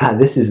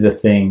 this is the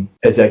thing.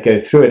 As I go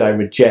through it, I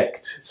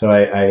reject. So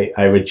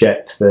I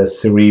reject the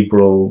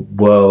cerebral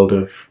world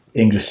of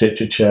English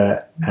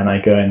literature, and I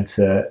go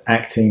into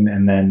acting,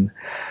 and then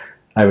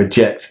I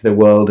reject the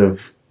world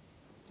of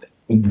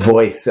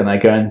voice, and I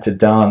go into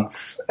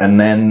dance. And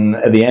then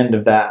at the end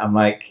of that, I'm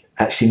like,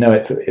 actually, no,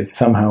 it's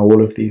somehow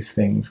all of these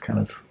things kind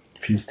of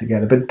fused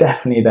together. But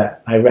definitely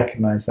that I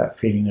recognize that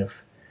feeling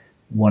of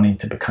wanting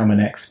to become an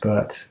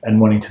expert and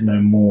wanting to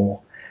know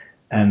more.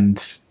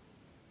 And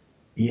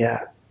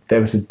yeah, there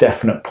was a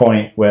definite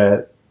point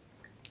where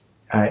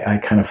I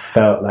kind of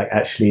felt like,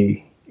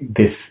 actually,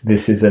 this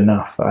is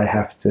enough. I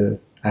have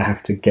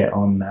to get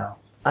on now.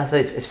 So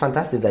it's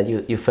fantastic that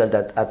you felt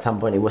that at some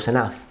point it was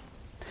enough.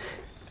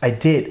 I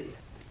did.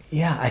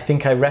 Yeah, I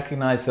think I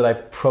recognized that I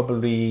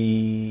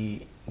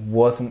probably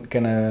wasn't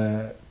going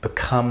to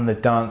become the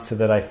dancer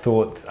that I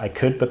thought I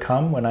could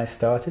become when I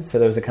started. So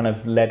there was a kind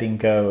of letting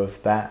go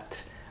of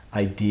that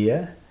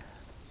idea.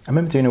 I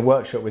remember doing a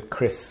workshop with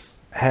Chris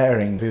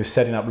Herring, who was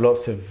setting up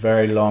lots of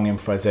very long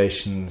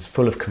improvisations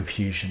full of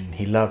confusion.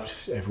 He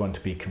loved everyone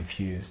to be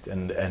confused,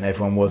 and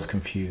everyone was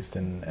confused,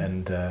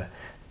 and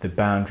the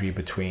boundary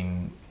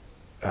between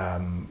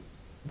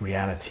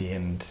reality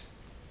and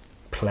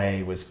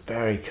play was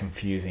very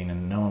confusing,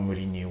 and no one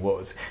really knew what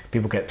was.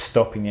 People kept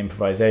stopping the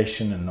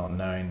improvisation and not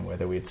knowing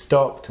whether we had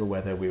stopped or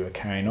whether we were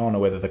carrying on, or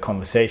whether the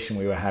conversation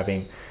we were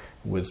having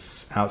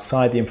was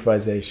outside the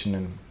improvisation,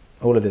 and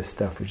all of this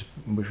stuff,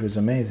 which was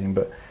amazing.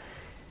 But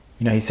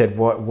he said,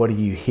 what are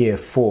you here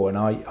for? And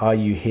are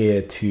you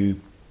here to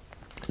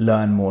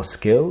learn more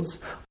skills?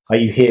 Are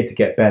you here to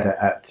get better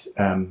at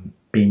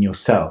being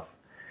yourself?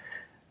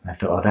 And I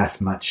thought,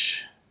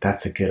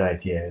 that's a good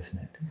idea,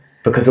 isn't it?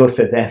 Because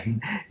also then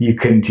you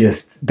can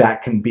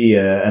that can be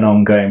an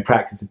ongoing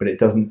practice, but it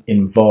doesn't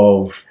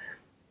involve,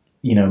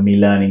 me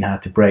learning how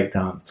to break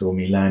dance, or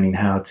me learning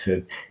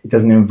it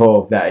doesn't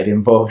involve that. It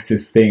involves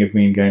this thing of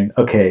me going,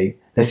 okay,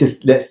 let's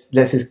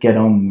just get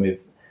on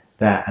with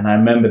that. And I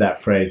remember that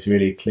phrase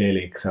really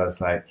clearly, because I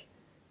was like,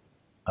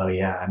 oh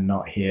yeah, I'm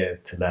not here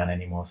to learn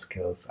any more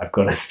skills. I've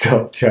got to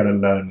stop trying to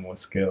learn more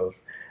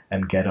skills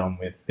and get on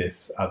with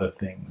this other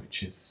thing,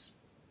 which is,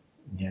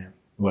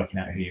 working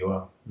out who you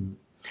are.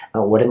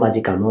 What a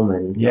magical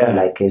moment! Yeah,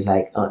 it's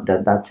like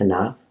that's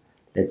enough.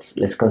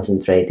 Let's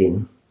concentrate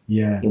in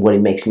Yeah. what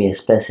it makes me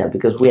special,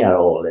 because we are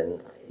all,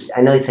 and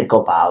I know it's a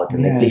cop-out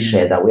and a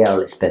cliche that we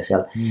are all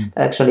special,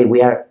 but actually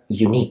we are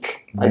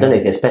unique. I don't know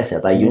if you're special,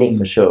 but unique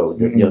for sure.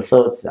 Your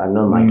thoughts are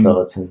not my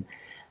thoughts, and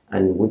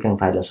we can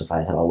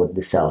philosophize about what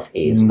the self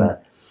is,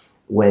 but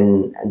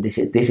when this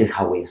is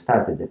how we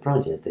started the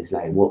project. It's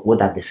like, what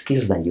are the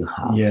skills that you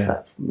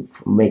have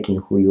for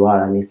making who you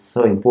are, and it's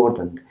so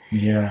important.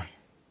 Yeah.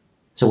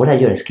 So what are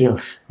your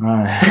skills?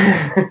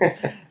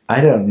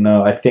 I don't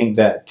know. I think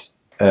that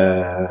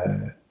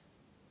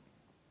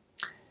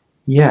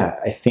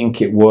I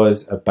think it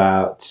was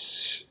about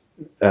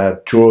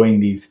drawing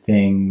these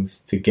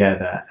things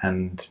together,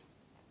 and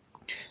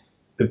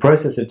the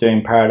process of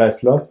doing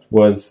Paradise Lost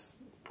was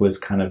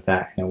kind of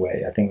that in a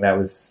way. I think that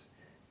was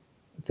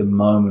the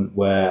moment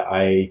where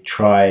I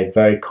tried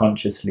very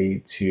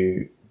consciously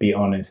to be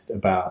honest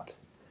about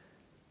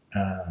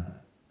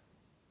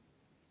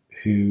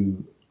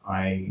who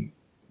I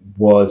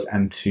was,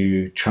 and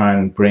to try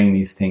and bring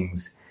these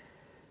things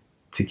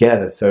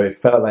together. So it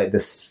felt like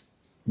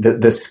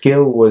the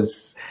skill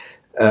was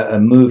a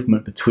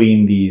movement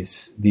between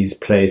these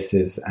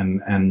places,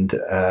 and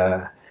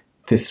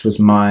this was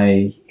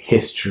my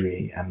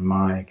history and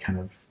my kind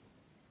of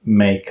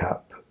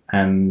makeup,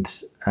 and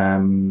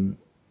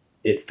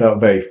it felt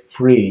very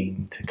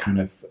freeing to kind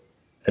of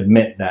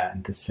admit that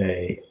and to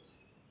say,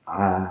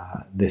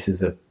 this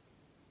is a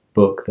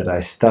book that I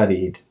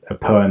studied, a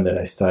poem that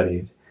I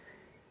studied,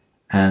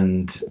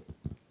 and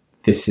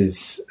this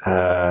is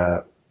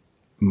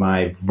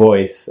my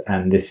voice,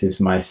 and this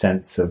is my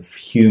sense of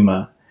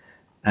humor,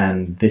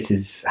 and this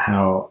is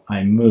how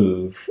I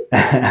move,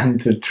 and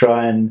to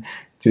try and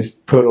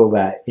just put all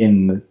that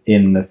in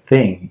the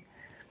thing.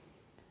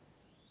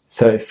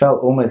 So it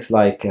felt almost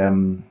like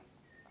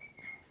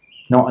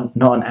not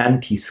an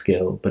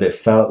anti-skill, but it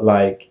felt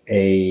like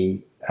a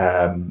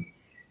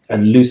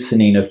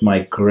loosening of my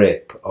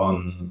grip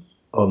on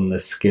the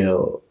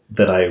skill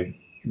that I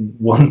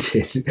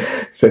wanted.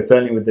 So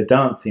certainly with the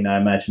dancing,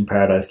 I imagined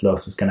Paradise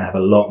Lost was going to have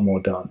a lot more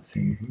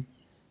dancing.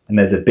 And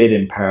there's a bit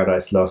in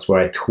Paradise Lost where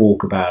I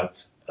talk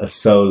about a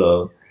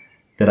solo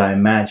that I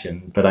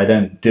imagined, but I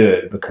don't do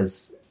it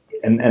because,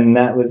 and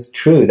that was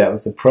true, that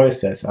was the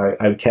process.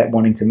 I kept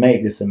wanting to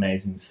make this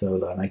amazing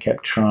solo, and I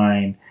kept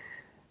trying,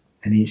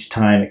 and each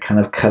time it kind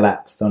of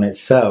collapsed on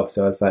itself.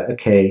 So I was like,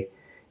 okay,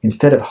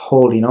 instead of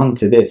holding on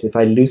to this, if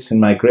I loosen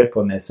my grip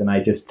on this and I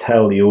just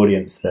tell the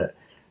audience that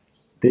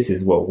this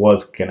is what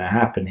was going to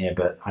happen here,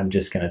 but I'm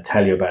just going to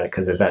tell you about it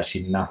because there's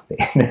actually nothing.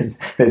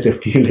 there's a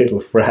few little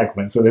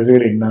fragments, so there's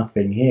really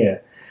nothing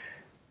here.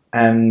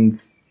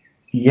 And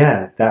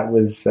yeah, that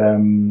was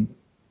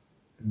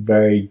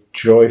very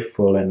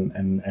joyful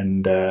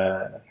and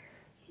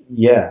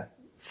yeah.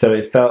 So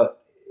it felt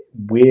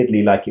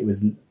weirdly like it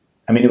was.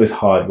 I mean, it was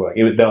hard work.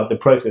 The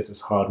process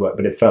was hard work,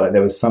 but it felt like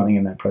there was something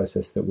in that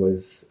process that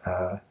was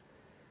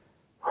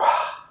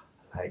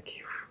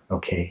like,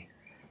 okay,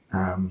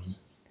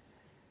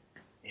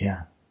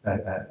 yeah,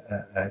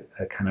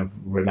 a kind of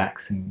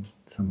relaxing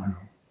somehow.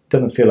 It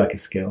doesn't feel like a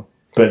skill,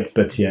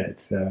 but yeah,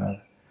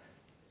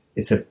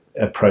 it's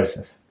a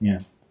process. Yeah.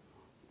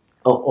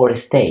 Or a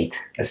state.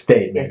 A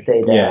state. A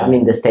state. Yeah. I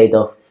mean, the state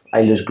of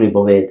I lose grip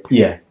of it.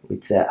 Yeah.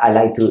 Which I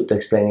like to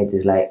explain it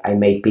is like I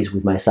made peace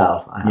with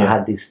myself. I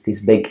had this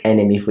big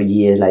enemy for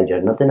years, like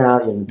you're not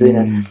enough, you're not doing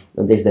it.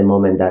 And there's the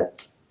moment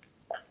that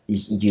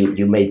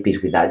you made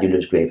peace with that, you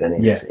lose grip,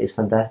 and it's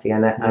fantastic.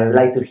 And I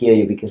like to hear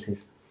you because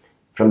it's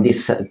from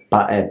this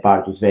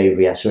part is very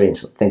reassuring.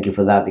 So thank you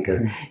for that,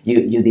 because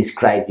you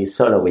described this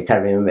solo, which I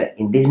remember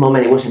in this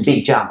moment it was a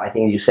big jump. I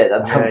think you said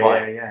at some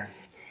point. Yeah.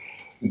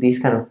 These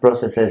kind of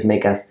processes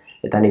make us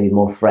a tiny bit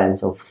more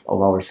friends of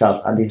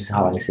ourselves, and this is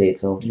how I see it.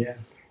 So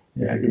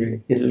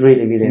it's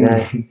really, really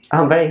nice.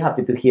 I'm very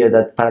happy to hear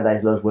that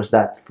Paradise Lost was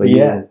that for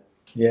you.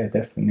 Yeah,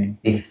 definitely.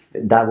 If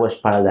that was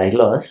Paradise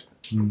Lost,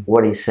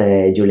 what is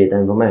Juliet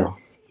and Romeo?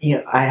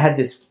 I had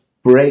this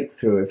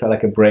breakthrough. It felt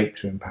like a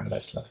breakthrough in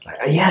Paradise Lost. Like,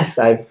 yes,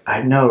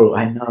 I know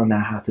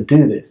now how to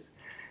do this.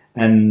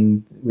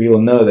 And we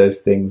all know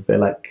those things. They're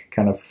like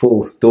kind of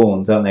false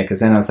dawns, aren't they? Because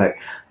then I was like,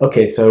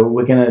 okay, so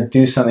we're going to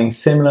do something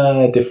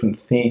similar, a different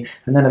theme.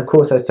 And then, of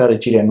course, I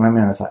started Juliet and Romeo,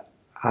 and I was like,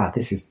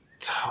 this is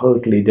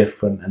totally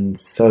different and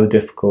so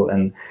difficult.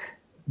 And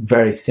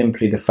very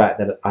simply, the fact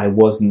that I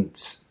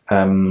wasn't...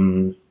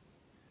 I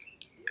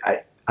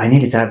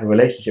needed to have a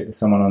relationship with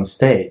someone on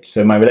stage.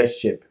 So my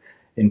relationship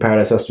in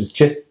Paradise Lost was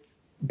just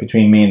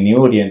between me and the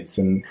audience,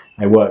 and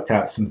I worked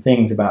out some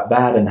things about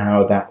that and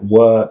how that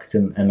worked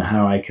and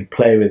how I could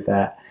play with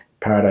that.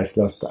 Paradise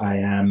Lost, I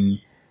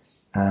am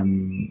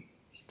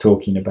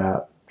talking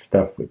about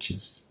stuff which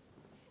is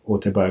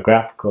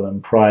autobiographical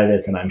and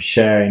private, and I'm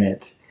sharing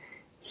it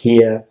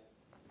here.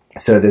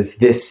 So there's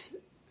this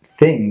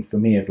thing for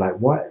me of like,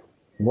 what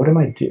am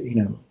I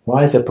doing?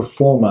 Why as a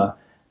performer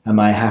am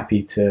I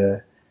happy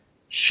to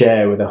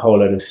share with a whole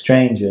lot of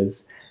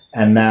strangers?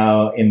 And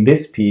now in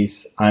this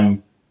piece,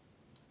 I'm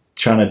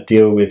trying to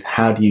deal with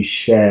how do you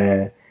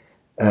share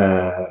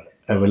a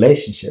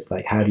relationship?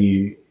 Like how do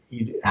you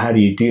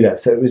do that?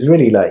 So it was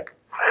really like,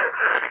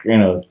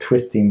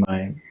 twisting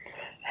my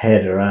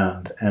head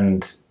around,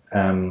 and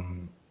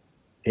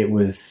it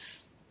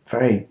was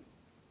very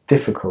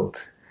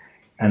difficult.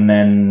 And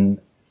then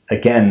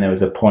again, there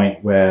was a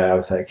point where I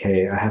was like,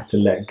 hey, I have to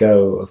let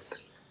go of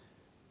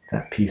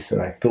that piece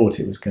that I thought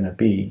it was going to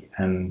be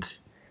and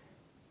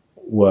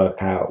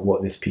work out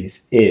what this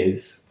piece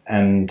is.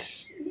 And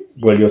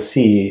well, you'll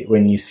see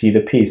when you see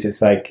the piece,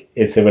 it's like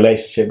it's a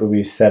relationship where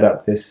we've set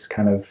up this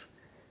kind of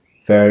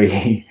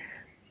very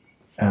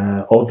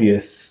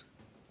obvious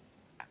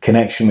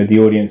connection with the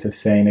audience of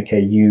saying,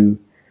 okay,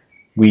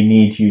 we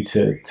need you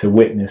to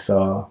witness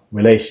our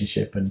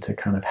relationship and to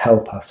kind of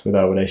help us with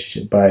our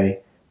relationship by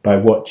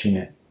watching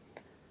it.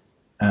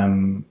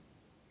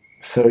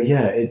 So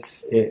yeah,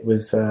 it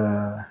was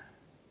I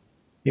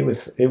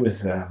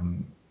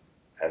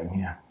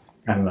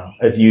don't know,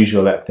 as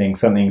usual, that thing,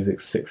 something's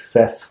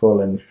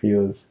successful and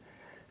feels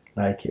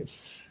like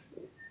it's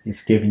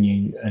giving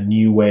you a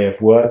new way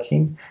of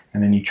working,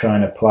 and then you try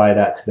and apply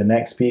that to the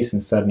next piece,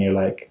 and suddenly you're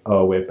like,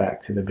 oh, we're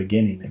back to the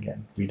beginning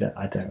again.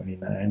 I don't really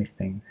know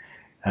anything.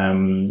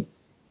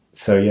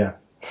 So yeah,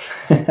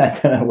 I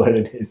don't know what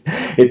it is.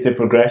 It's a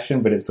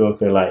progression, but it's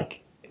also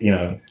like,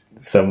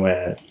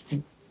 somewhere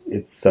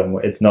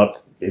it's not,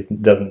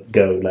 it doesn't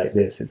go like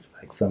this, it's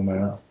like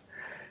somewhere else.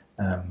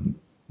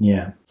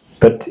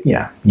 But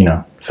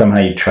somehow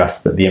you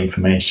trust that the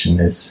information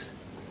is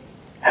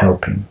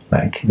helping,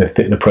 like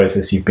the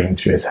process you've been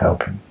through is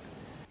helping.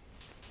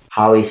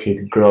 How is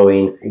it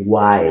growing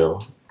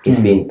while it's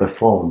being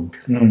performed?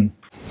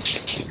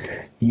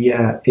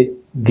 Yeah,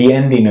 the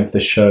ending of the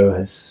show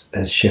has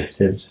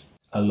shifted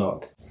a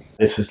lot.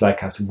 This was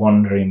like us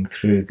wandering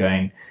through,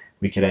 going,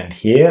 we could end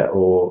here,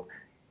 or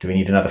do we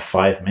need another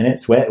 5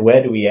 minutes?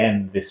 Where do we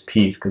end this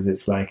piece? Because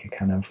it's like a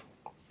kind of,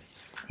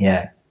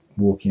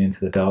 walking into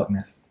the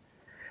darkness.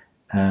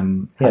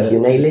 Have you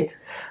nailed it?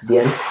 The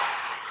end?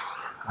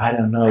 I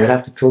don't know. We'll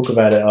have to talk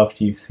about it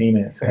after you've seen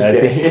it.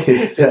 Spoil.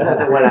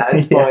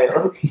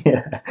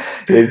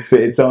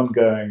 It's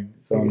ongoing.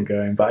 It's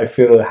ongoing, but I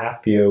feel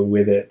happier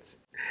with it.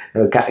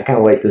 I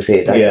can't wait to see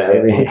it.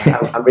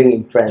 I'm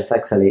bringing friends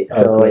actually,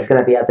 so it's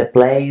gonna be at the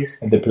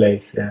place. At the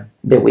place,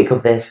 the week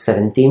of the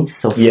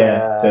 17th of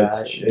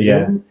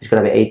June. It's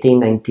gonna be 18,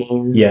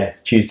 19. Yeah,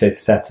 it's Tuesday to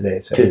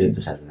Saturday. So Tuesday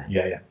to Saturday.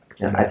 Yeah.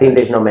 I think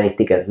there's not many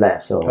tickets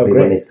left, so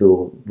people need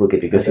to book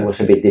it, because it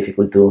was a bit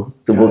difficult to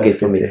book it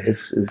for me.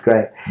 It's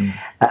great.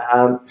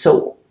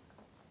 So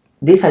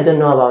this I don't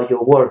know about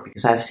your work,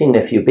 because I've seen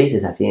a few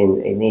pieces. I've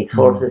seen It Needs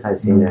Horses, I've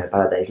seen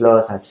Paradise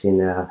Lost, I've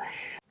seen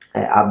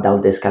Up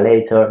Down the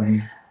Escalator.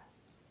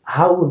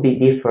 how would be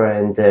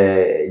different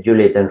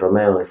Juliet and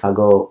Romeo if I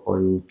go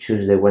on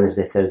Tuesday,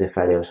 Wednesday, Thursday,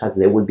 Friday, or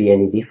Saturday? Would be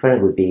any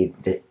different? Would be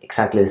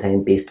exactly the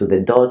same piece to the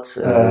dot?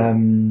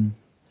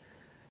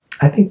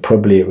 I think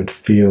probably it would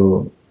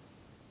feel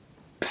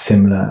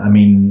similar. I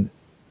mean,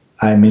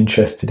 I'm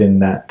interested in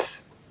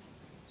that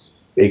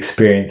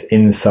experience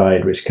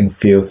inside, which can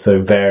feel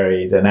so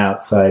varied, and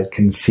outside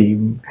can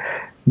seem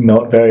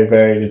not very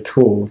varied at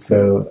all.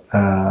 So,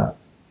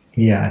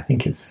 yeah, I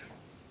think it's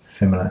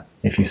similar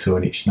if you saw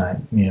it each night.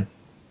 Yeah.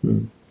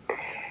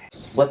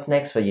 What's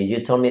next for you?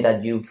 You told me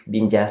that you've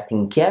been just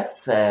in Kiev.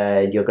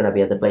 You're going to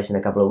be at the place in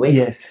a couple of weeks.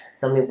 Yes.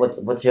 Tell me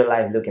what's your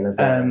life looking at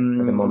the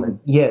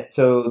moment. Yes.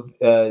 So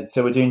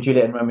we're doing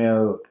Juliet and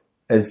Romeo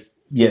as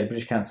the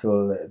British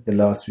Council the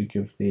last week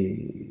of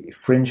the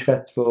Fringe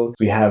Festival.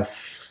 We have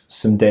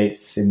some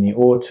dates in the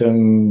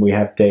autumn. We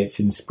have dates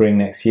in spring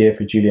next year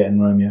for Juliet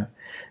and Romeo.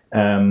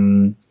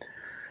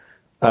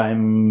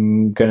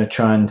 I'm going to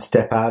try and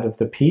step out of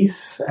the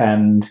piece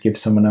and give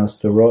someone else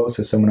the role.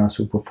 So someone else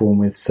will perform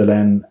with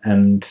Solène,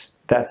 and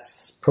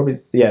that's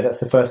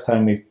the first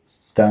time we've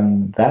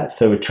done that.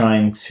 So we're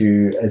trying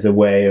to, as a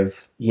way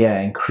of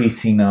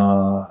increasing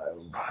our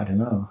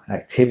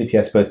activity,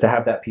 I suppose, to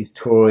have that piece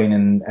touring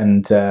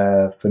and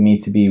for me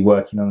to be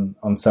working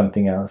on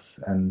something else.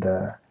 And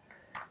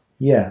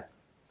we're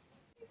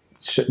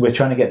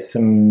trying to get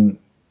some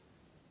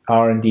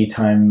R&D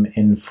time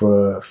in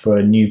for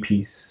a new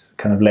piece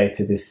kind of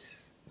to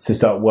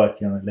start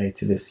working on it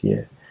later this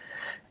year.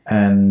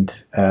 And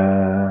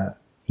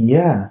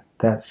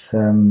that's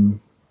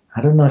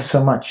I don't know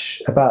so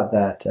much about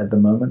that at the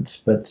moment,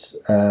 but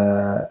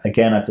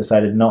again, I've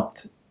decided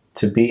not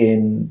to be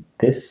in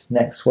this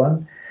next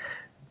one,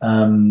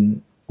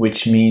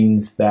 which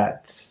means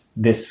that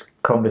this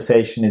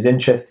conversation is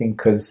interesting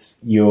because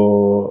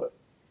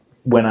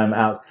when I'm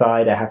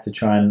outside, I have to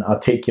try and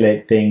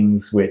articulate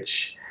things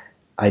which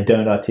I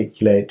don't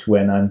articulate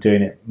when I'm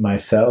doing it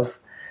myself.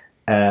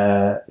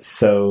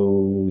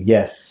 So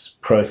yes,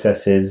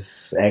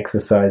 processes,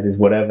 exercises,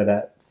 whatever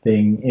that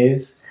thing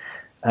is.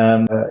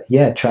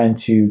 Trying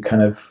to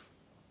kind of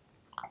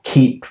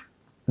keep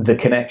the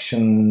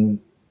connection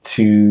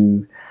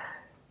to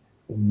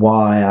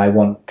why I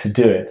want to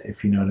do it,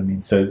 if you know what I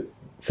mean. So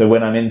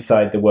when I'm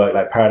inside the work,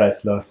 like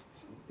Paradise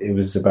Lost, it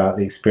was about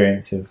the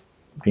experience of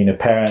being a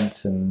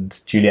parent, and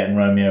Juliet and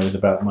Romeo was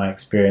about my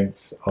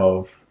experience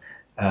of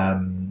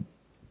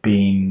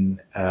being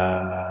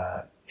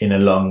in a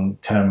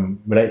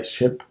long-term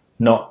relationship.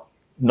 Not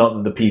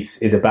that the piece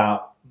is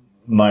about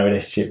my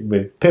relationship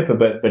with Pippa,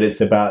 but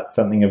it's about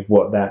something of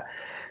what that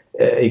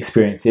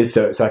experience is.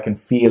 So I can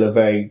feel a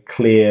very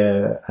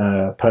clear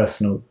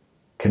personal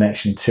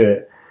connection to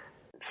it.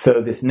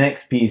 So this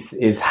next piece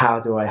is how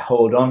do I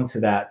hold on to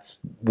that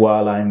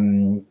while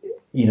I'm,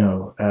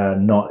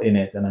 not in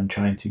it, and I'm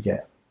trying to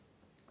get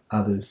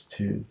others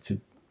to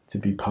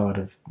be part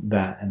of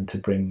that and to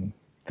bring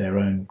their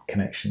own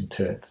connection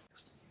to it.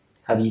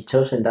 Have you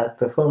chosen that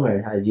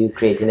performer? Are you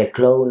creating a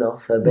clone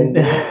of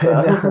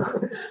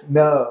Bendigo?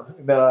 No,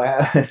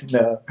 I haven't.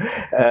 No.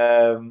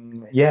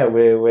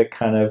 We're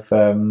kind of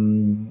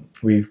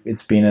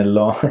it's been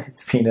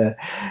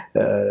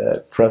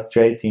a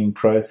frustrating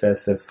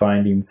process of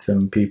finding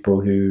some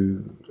people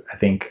who I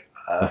think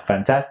are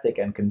fantastic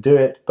and can do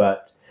it,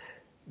 but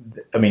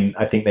I mean,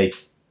 I think they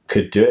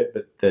could do it,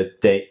 but the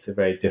dates are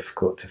very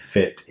difficult to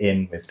fit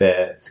in with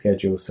their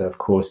schedule. So of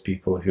course,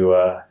 people who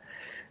are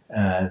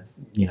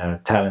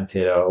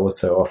talented are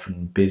also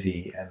often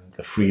busy, and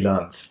the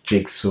freelance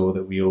jigsaw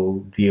that we all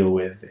deal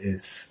with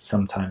is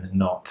sometimes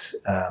not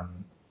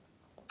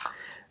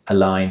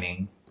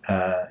aligning.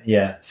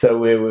 So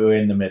we're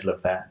in the middle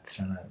of that,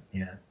 trying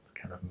to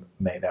kind of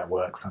make that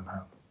work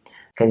somehow.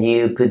 Can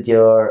you put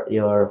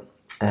your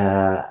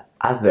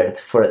advert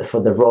for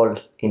the role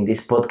in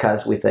this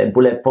podcast with a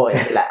bullet point?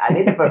 Like, I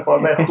need a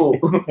performer who.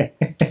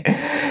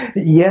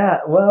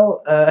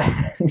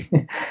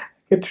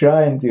 I could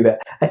try and do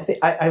that.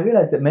 I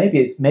realize that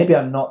maybe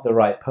I'm not the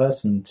right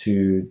person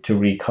to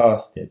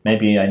recast it.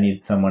 Maybe I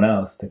need someone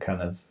else to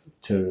kind of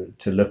to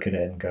look at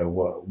it and go,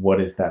 what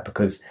is that?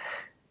 Because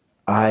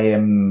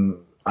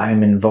I'm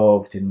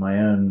involved in my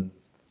own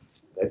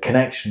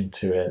connection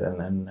to it,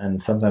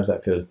 and sometimes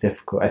that feels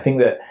difficult. I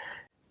think that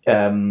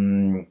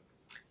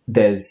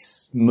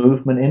there's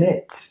movement in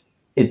it.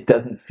 It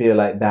doesn't feel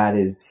like that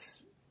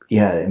is.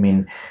 I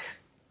mean,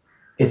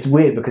 it's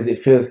weird because it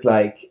feels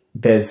like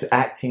there's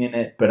acting in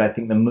it, but I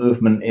think the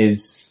movement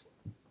is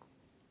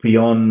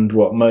beyond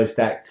what most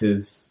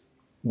actors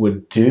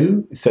would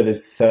do. So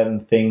there's certain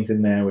things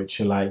in there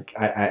which are like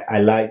I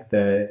like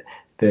the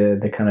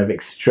kind of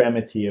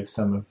extremity of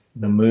some of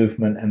the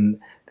movement, and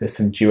there's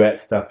some duet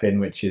stuff in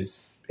which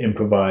is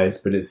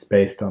improvised, but it's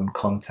based on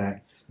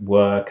contact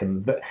work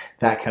and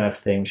that kind of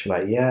thing. She's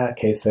like,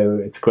 so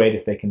it's great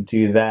if they can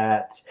do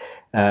that.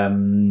 I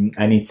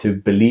need to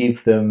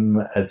believe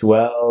them as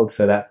well.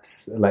 So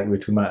that's like we were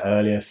talking about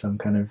earlier, some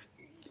kind of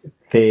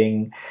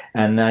thing.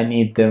 And I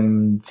need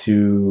them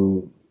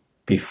to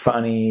be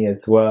funny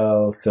as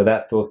well. So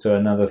that's also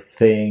another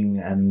thing.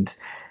 And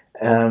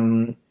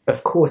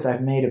of course,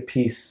 I've made a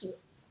piece.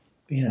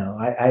 You know,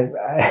 I've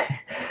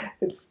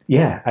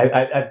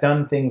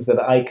done things that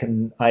I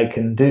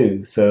can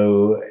do.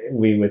 So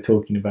we were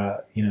talking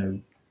about, you know,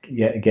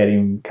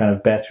 getting kind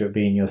of better at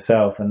being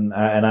yourself, and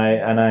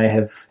I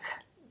have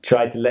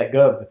tried to let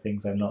go of the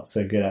things I'm not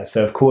so good at.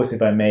 So of course,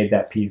 if I made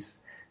that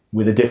piece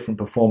with a different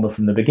performer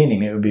from the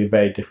beginning, it would be a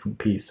very different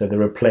piece. So the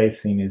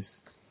replacing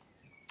is,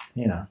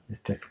 you know,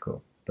 it's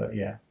difficult. But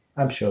yeah,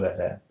 I'm sure they're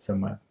there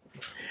somewhere.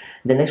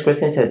 The next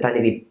question is a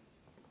tiny bit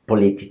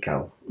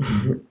political.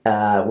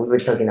 We were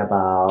talking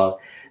about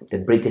the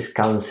British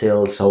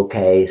Council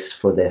showcase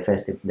for the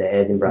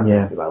Edinburgh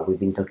Festival. We've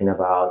been talking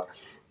about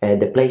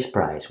the Place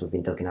Prize. We've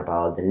been talking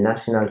about the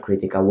National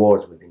Critic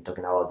Awards. We've been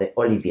talking about the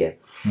Olivier.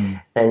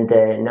 And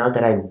now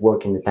that I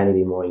work in a tiny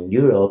bit more in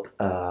Europe,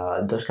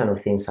 those kind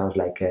of things sounds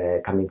like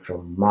coming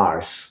from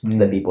Mars to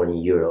the people in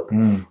Europe.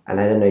 And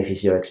I don't know if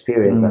it's your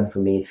experience, but for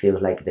me it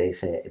feels like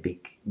there's a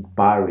big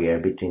barrier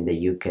between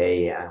the UK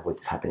and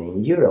what's happening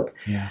in Europe.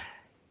 Yeah.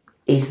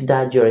 Is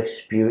that your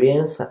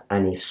experience?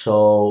 And if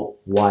so,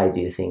 why do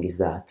you think is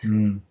that?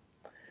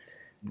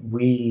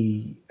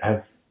 We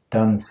have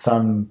done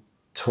some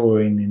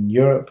touring in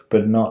Europe,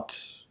 but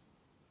not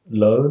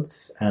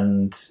loads.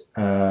 And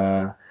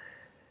I'm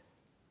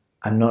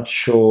not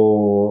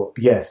sure.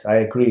 Yes, I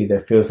agree. There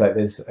feels like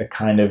there's a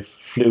kind of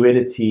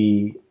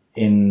fluidity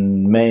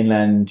in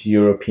mainland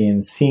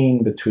European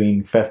scene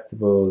between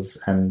festivals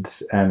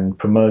and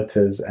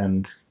promoters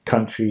and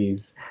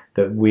countries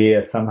that we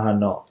are somehow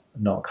not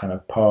kind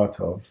of part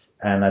of.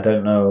 And I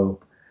don't know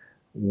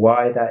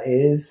why that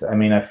is. I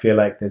mean, I feel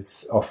like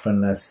there's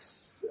often a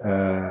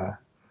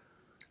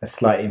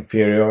slight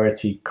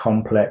inferiority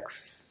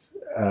complex.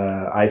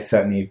 I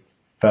certainly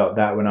felt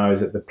that when I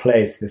was at the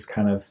place, this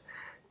kind of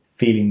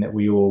feeling that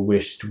we all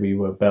wished we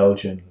were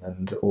Belgian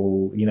and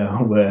all, you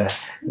know, were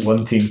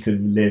wanting to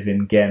live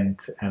in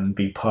Ghent and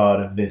be part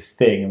of this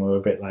thing. And we were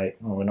a bit like,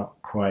 oh, we're not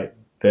quite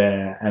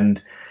there.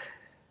 And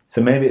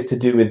so maybe it's to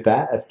do with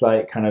that. It's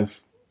like kind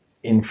of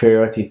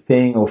inferiority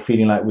thing, or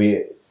feeling like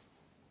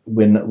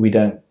we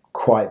don't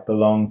quite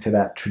belong to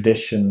that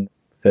tradition,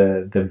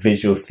 the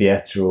visual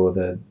theatre or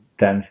the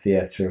dance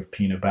theatre of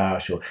Pina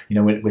Bausch, or, you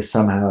know, we're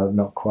somehow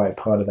not quite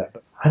part of that.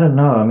 But I don't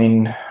know. I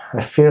mean,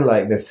 I feel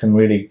like there's some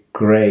really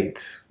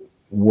great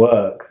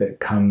work that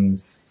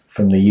comes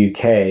from the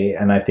UK,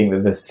 and I think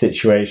that the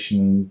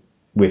situation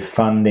with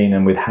funding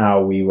and with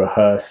how we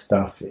rehearse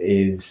stuff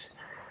is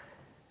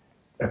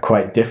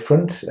quite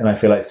different. And I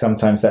feel like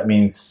sometimes that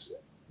means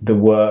the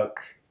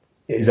work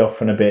is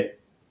often a bit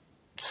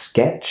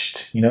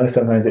sketched, you know.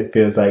 Sometimes it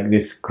feels like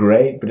this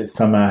great, but it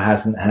somehow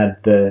hasn't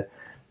had the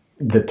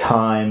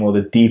time or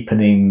the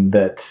deepening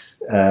that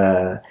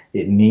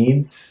it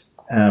needs.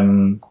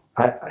 I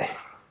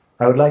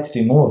would like to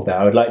do more of that.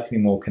 I would like to be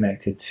more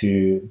connected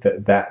to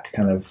that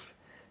kind of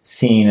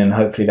scene, and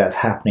hopefully that's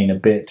happening a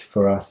bit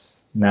for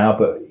us now.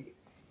 But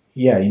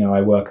yeah, you know,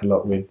 I work a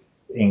lot with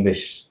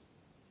English,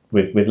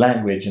 with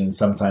language, and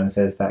sometimes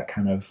there's that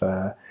kind of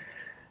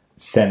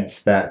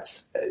sense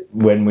that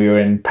when we were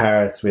in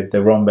Paris with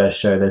the Rambert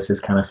show, there's this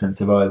kind of sense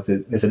of, oh,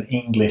 there's an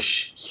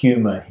English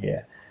humour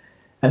here.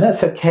 And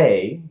that's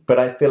okay, but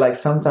I feel like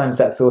sometimes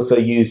that's also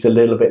used a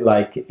little bit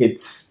like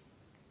it's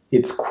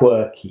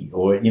quirky,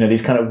 or, you know,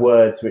 these kind of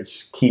words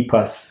which keep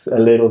us a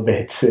little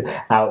bit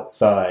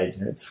outside.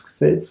 You know,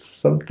 it's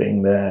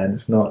something there, and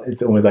it's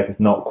almost like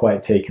it's not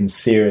quite taken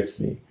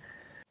seriously.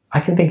 I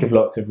can think of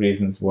lots of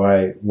reasons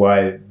why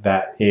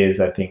that is.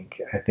 I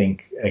think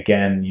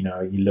again, you know,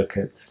 you look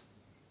at,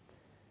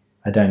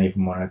 I don't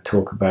even want to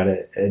talk about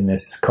it in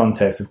this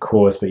context, of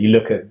course, but you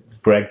look at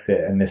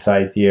Brexit and this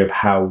idea of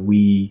how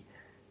we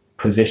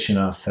position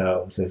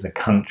ourselves as a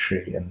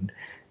country, and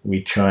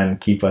we try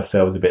and keep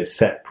ourselves a bit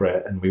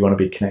separate, and we want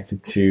to be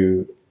connected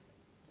to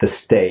the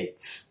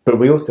States, but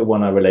we also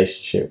want our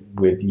relationship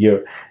with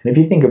Europe. And if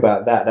you think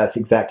about that, that's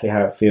exactly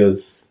how it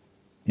feels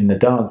in the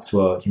dance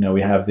world. You know,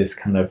 we have this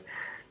kind of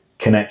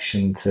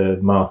connection to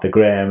Martha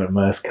Graham and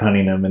Merce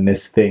Cunningham and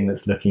this thing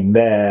that's looking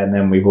there, and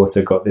then we've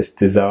also got this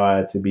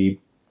desire to be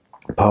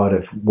part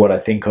of what I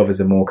think of as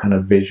a more kind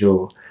of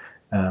visual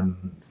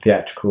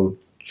theatrical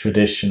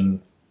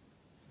tradition.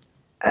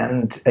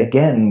 And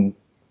again,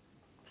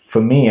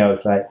 for me, I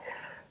was like,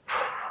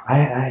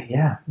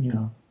 yeah, you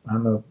know,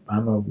 I'm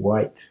a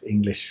white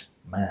English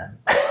man,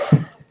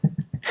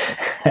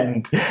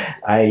 and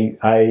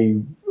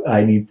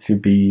I need to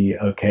be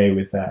okay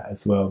with that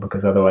as well,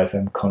 because otherwise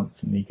I'm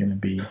constantly going to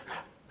be,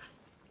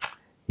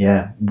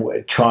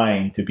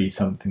 trying to be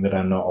something that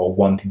I'm not, or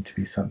wanting to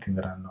be something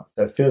that I'm not.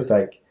 So it feels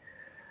like,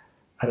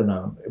 I don't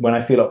know, when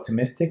I feel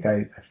optimistic,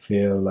 I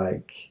feel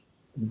like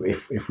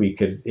if we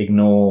could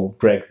ignore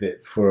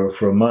Brexit for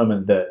a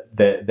moment, that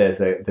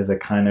there's a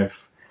kind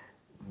of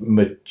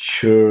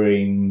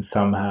maturing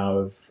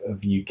somehow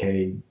of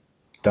UK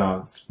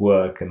dance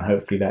work, and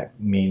hopefully that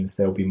means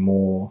there'll be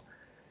more.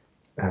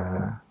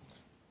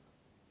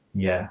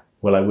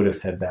 Well, I would have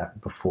said that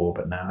before,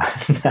 but now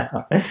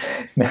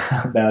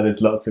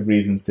there's lots of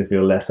reasons to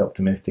feel less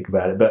optimistic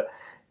about it. But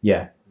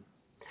yeah.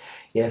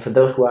 Yeah, for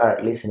those who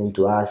are listening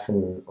to us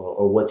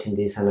or watching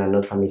this and are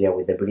not familiar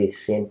with the British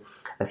scene,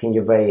 I think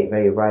you're very,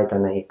 very right,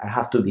 and I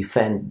have to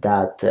defend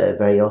that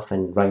very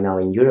often right now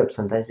in Europe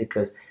sometimes,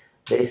 because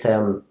there is,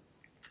 in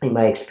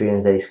my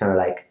experience, there is kind of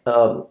like,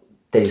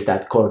 there is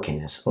that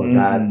quirkiness or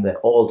that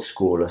old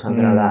school or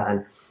something like that.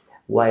 And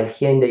while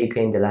here in the UK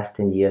in the last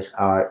 10 years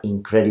are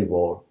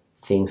incredible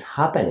things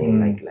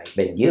happening, like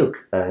Ben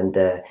Duke, and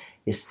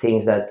these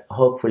things that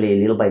hopefully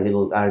little by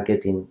little are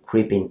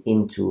creeping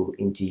into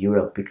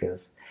Europe,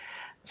 because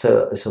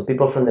so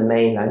people from the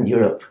mainland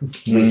Europe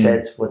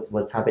research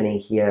what's happening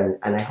here,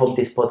 and I hope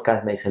this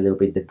podcast makes a little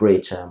bit the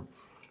bridge.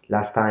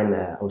 Last time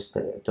I was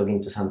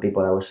talking to some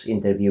people, I was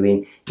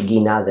interviewing Guy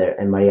Nader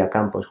and Maria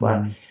Campos, who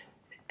are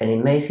an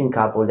amazing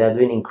couple. They're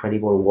doing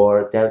incredible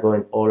work. They're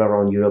going all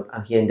around Europe,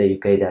 and here in the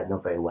UK they're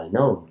not very well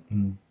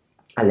known,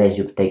 unless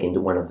you've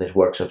taken one of those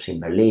workshops in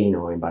Berlin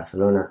or in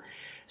Barcelona.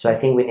 So I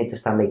think we need to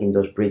start making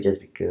those bridges,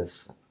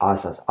 because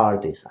us as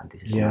artists, and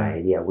this is my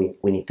idea, we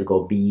need to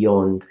go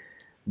beyond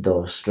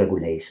those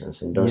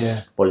regulations and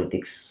those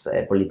politics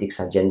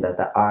agendas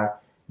that are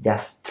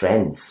just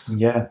trends.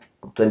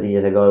 20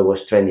 years ago it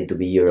was trendy to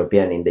be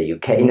European in the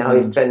UK. Now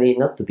it's trendy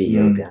not to be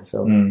European.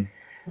 So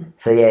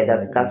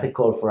yeah, that's a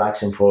call for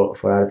action for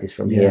artists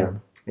from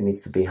here. It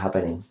needs to be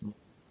happening.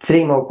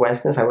 3 more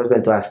questions. I was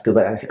going to ask 2,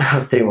 but I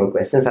have 3 more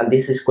questions, and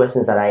this is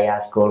questions that I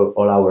ask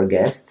all our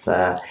guests,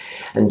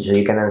 and so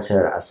you can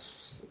answer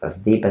as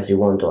deep as you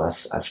want or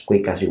as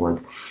quick as you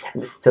want.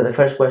 So the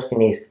first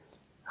question is,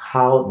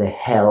 how the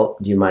hell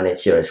do you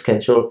manage your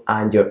schedule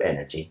and your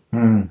energy?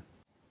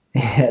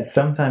 Yeah,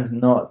 sometimes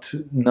not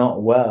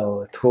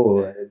well at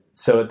all.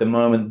 So at the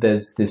moment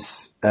there's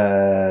this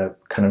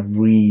kind of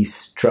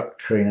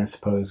restructuring, I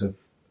suppose,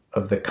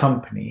 of the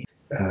company,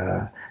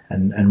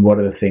 and what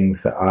are the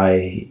things that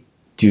I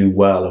do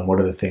well, and what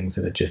are the things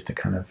that are just a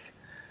kind of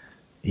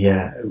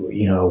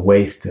a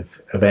waste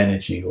of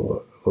energy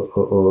or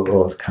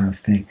kind of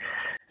thing.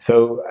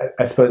 So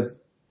I suppose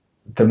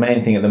the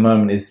main thing at the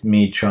moment is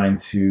me trying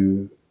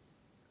to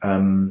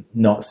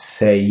not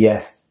say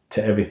yes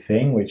to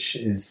everything, which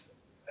is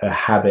a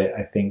habit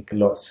I think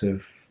lots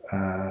of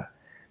kind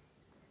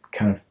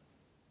of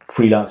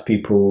freelance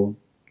people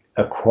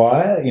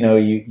acquire.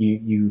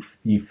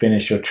 You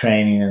finish your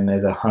training and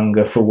there's a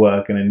hunger for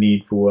work and a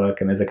need for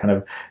work, and there's a kind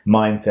of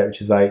mindset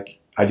which is like,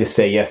 I just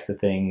say yes to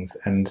things,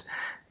 and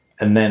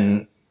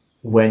then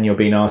when you're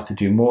being asked to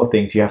do more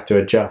things, you have to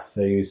adjust.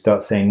 So you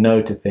start saying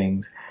no to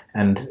things,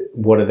 and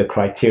what are the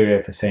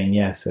criteria for saying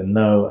yes and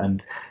no,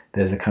 and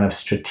there's a kind of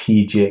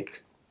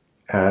strategic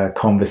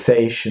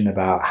conversation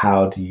about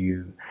how do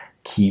you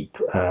keep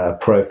a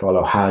profile,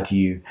 or how do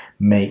you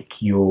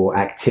make your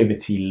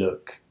activity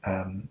look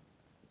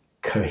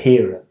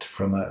coherent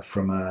from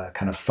a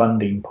kind of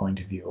funding point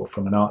of view, or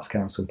from an arts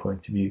council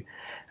point of view.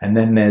 And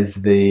then there's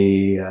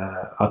the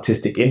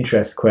artistic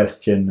interest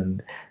question,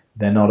 and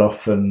they're not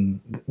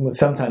often,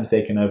 sometimes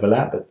they can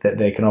overlap, but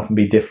they can often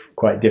be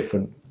quite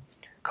different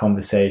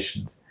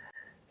conversations.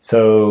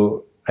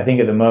 So I think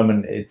at the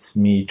moment it's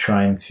me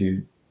trying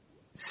to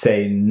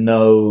say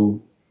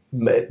no,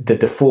 the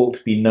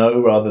default be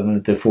no rather than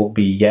the default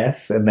be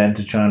yes, and then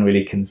to try and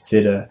really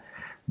consider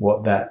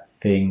what that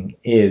thing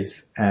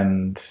is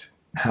and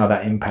how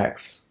that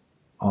impacts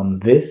on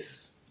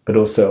this, but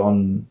also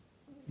on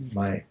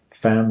my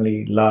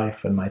family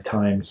life and my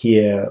time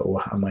here,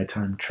 or my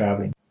time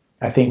traveling.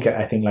 I think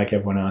like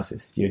everyone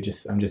else,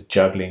 I'm just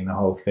juggling the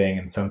whole thing,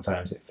 and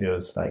sometimes it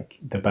feels like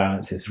the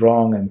balance is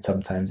wrong, and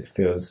sometimes it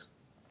feels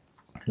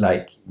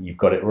like you've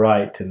got it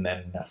right, and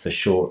then that's a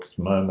short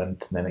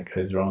moment and then it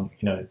goes wrong.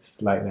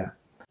 It's like that.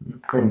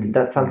 And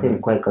that's something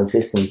quite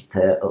consistent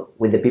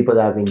with the people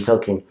that I've been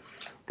talking,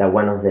 that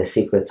one of the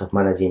secrets of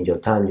managing your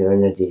time, your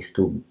energy, is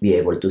to be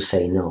able to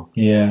say no.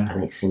 Yeah.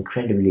 And it's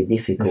incredibly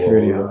difficult. It's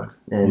really hard.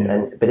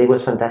 But it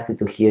was fantastic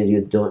to hear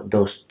you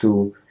those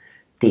 2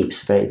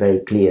 tips very, very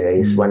clear.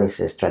 One is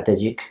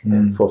strategic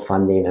for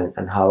funding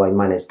and how I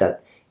manage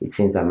that. It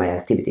seems that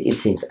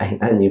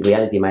and in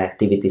reality my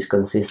activity is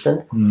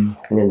consistent. And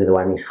then the other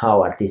one is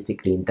how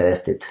artistically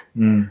interested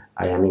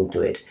I am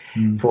into it.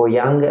 For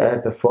young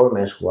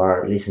performers who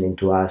are listening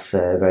to us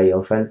very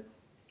often,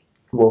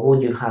 what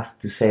would you have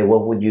to say?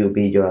 What would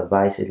be your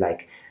advice?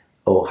 Like,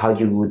 or how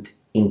you would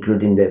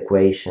include in the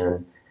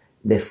equation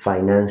the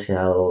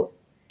financial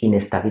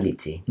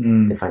instability,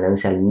 the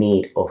financial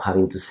need of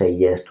having to say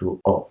yes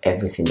to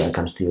everything that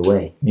comes to your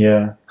way?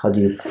 Yeah. How do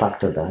you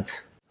factor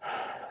that?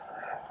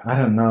 I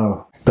don't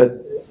know,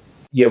 but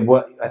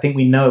I think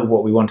we know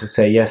what we want to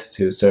say yes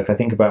to. So if I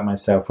think about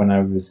myself when I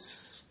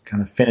was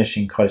kind of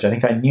finishing college, I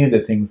think I knew the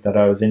things that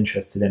I was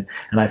interested in,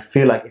 and I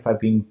feel like if I'd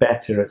been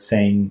better at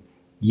saying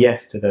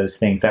yes to those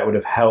things, that would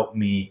have helped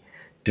me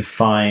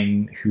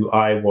define who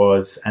I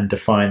was and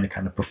define the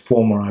kind of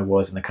performer I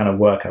was and the kind of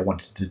work I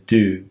wanted to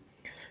do.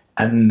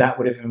 And that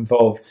would have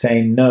involved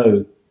saying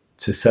no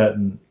to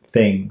certain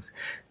things,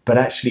 but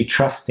actually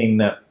trusting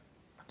that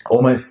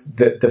almost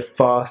the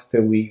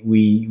faster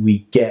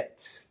we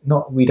get,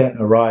 we don't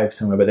arrive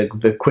somewhere,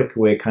 but the quicker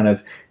we're kind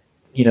of,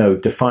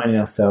 defining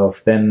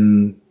ourselves,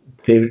 then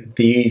the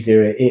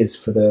easier it is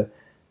for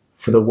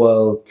the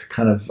world to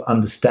kind of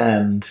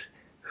understand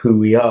who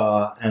we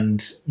are,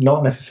 and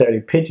not necessarily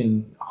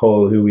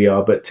pigeonhole who we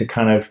are, but to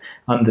kind of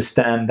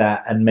understand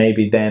that, and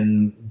maybe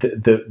then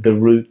the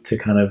route to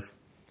kind of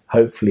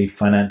hopefully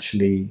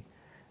financially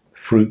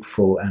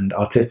fruitful and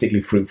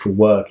artistically fruitful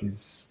work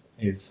is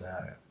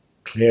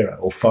clearer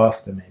or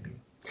faster, maybe.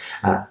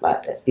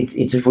 But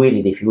it's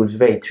really difficult. It's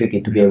very tricky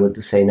to be able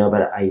to say no.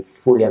 But I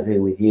fully agree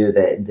with you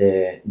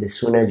that the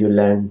sooner you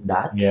learn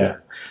that,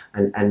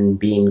 and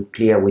being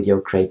clear with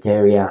your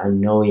criteria and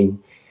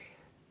knowing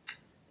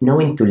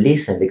to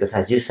listen, because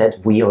as you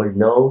said, we all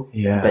know,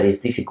 but it's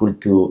difficult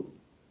to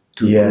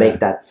make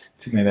that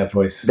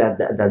voice,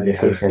 that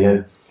decision.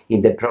 And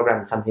in the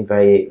program, something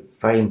very,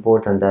 very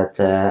important that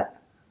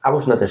I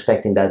was not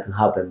expecting that to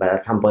happen, but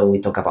at some point we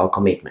talk about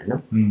commitment,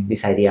 no?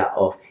 This idea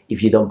of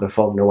if you don't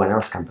perform, no one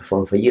else can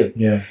perform for you.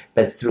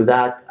 But through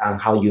that, and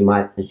how you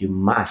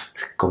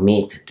must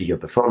commit to your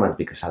performance,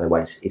 because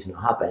otherwise it's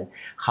not happen.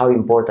 How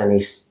important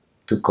is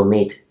to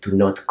commit to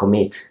not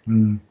commit?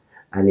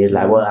 And it's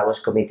like, well, I was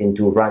committing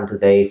to run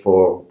today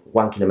for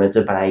 1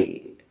 kilometer, but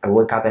I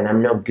wake up and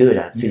I'm not good.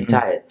 I feel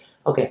tired.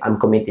 Okay, I'm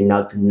committing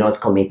now to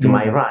not commit to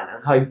my run,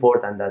 and how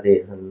important that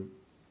is. And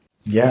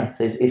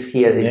so it's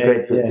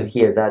great to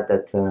hear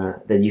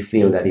that you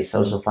feel that it's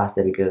also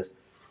faster, because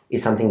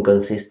it's something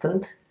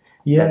consistent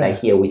that I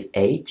hear with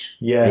age.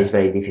 It's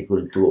very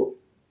difficult to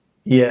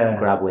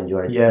grab when you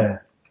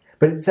are.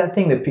 But it's that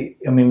thing that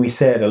we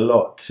say it a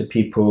lot to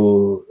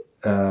people.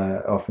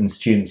 Often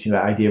students, the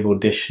idea of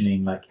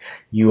auditioning, like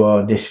you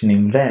are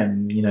auditioning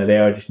them, they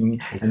are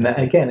auditioning, and that,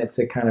 again, it's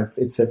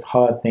a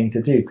hard thing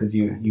to do, because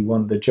you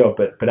want the job,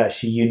 but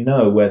actually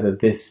whether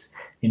this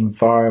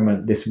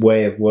environment, this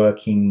way of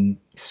working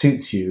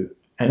suits you,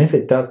 and if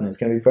it doesn't, it's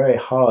going to be very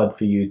hard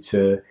for you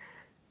to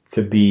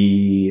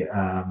be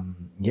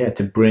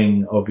to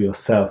bring of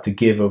yourself, to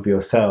give of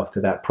yourself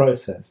to that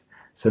process.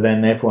 So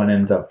then everyone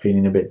ends up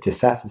feeling a bit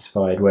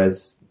dissatisfied,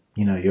 whereas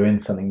you're in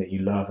something that you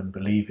love and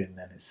believe in,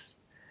 then it's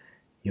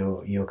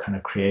your kind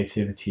of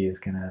creativity is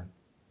going to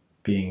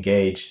be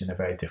engaged in a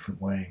very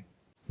different way.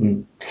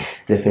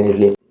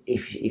 Definitely.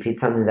 If it's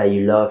something that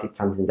you love, it's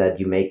something that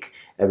you make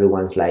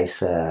everyone's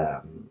lives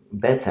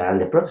better,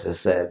 and the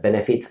process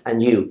benefits,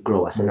 and you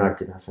grow as an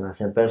artist,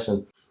 as a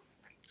person.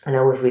 And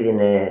I was reading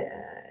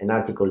an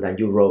article that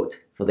you wrote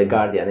for The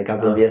Guardian a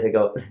couple of years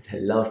ago. I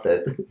loved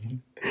it.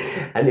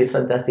 And it's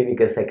fantastic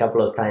because a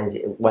couple of times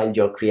while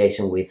your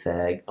creation with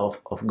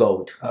of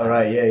goat. Oh,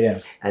 right, yeah.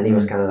 And it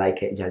was kind of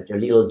like your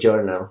little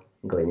journal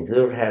going into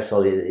the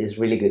rehearsal. It's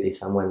really good. If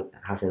someone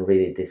hasn't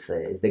read it, it's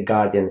The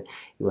Guardian.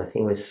 I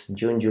think it was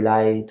June,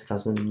 July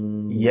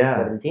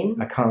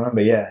 2017. I can't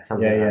remember.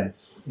 Something like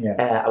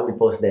that. I will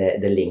post the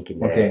link in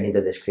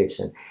the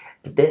description.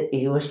 But then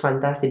it was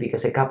fantastic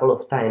because a couple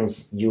of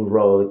times you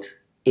wrote,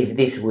 if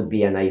this would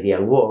be an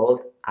ideal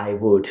world, I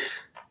would...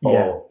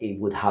 it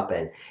would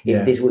happen.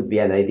 If this would be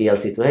an ideal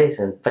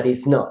situation, but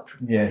it's not.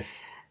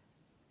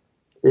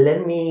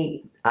 Let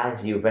me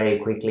ask you very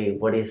quickly,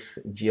 what is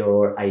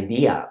your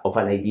idea of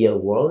an ideal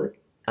world?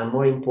 And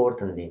more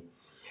importantly,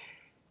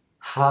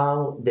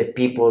 how the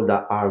people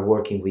that are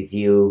working with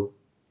you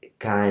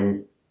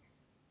can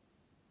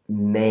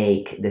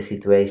make the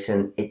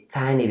situation a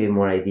tiny bit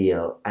more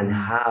ideal, and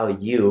how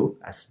you,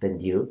 as Ben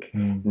Duke,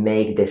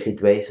 make the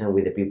situation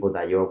with the people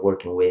that you're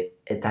working with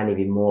a tiny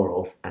bit more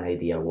of an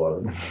ideal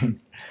world.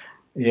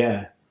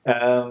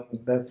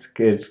 That's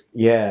good.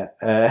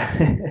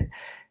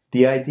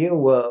 The ideal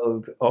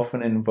world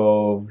often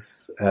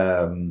involves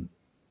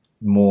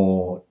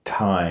more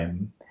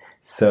time.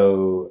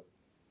 So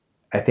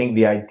I think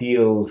the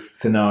ideal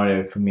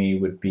scenario for me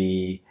would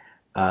be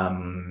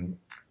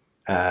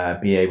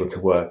able to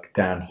work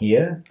down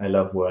here. I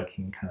love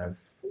working kind of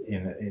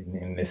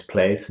in this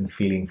place and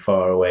feeling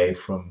far away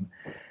from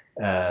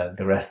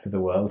the rest of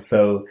the world.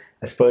 So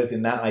I suppose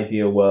in that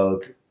ideal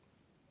world,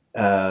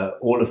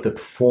 all of the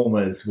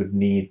performers would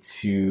need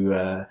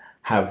to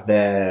have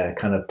their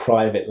kind of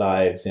private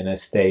lives in a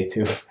state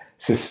of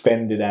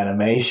suspended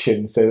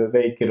animation so that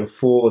they could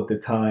afford the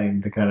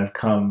time to kind of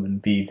come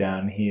and be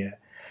down here.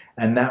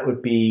 And that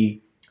would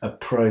be a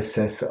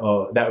process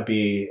of, that would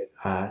be,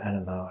 I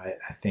don't know,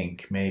 I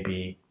think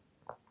maybe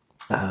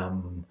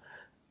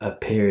a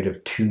period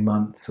of 2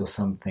 months or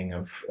something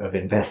of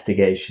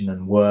investigation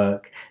and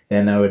work.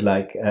 Then I would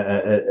like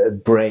a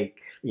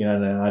break, I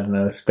don't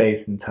know,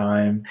 space and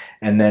time,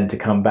 and then to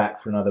come back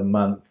for another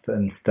month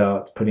and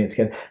start putting it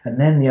together. And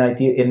then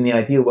in the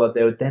ideal world,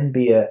 there would then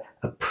be a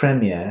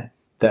premiere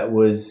that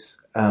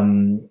was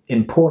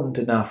important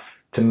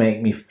enough to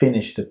make me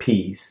finish the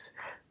piece,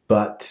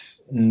 but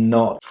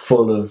not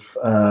full of,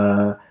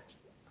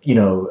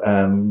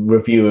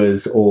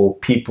 reviewers or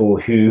people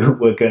who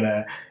were going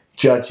to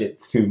judge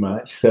it too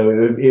much. So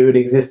it would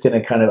exist in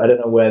a kind of, I don't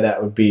know where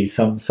that would be,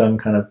 some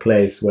kind of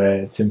place where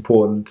it's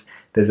important.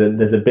 There's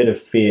a bit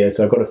of fear,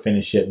 so I've got to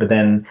finish it. But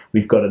then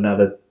we've got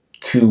another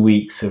 2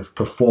 weeks of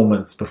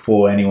performance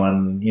before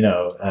anyone,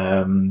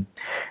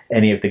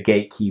 any of the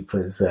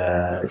gatekeepers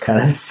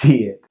kind of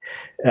see it.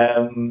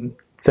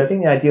 So I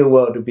think the ideal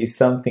world would be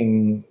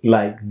something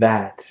like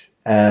that,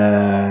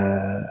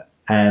 and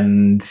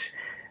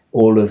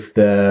all of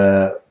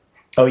the.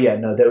 Oh yeah,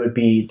 no, there would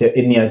be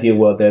in the ideal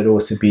world. There'd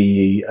also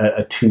be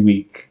a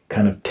 2-week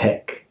kind of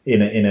tech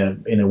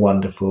in a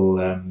wonderful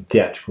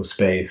theatrical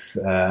space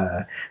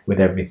with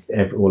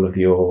all of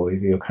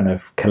your kind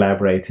of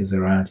collaborators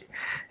around you.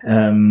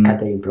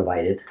 Catering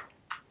provided.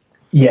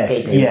 Yes,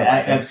 Catering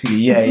provided.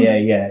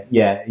 absolutely,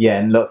 yeah,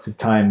 and lots of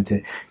time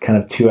to kind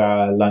of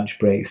 2-hour lunch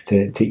breaks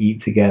to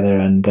eat together,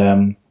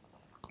 and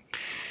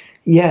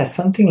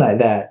something like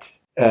that.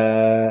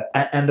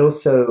 And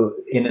also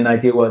in an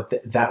ideal world,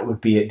 that would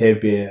be it.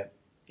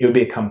 It would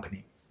be a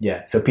company.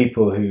 Yeah. So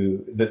people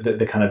who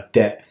the kind of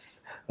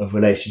depth of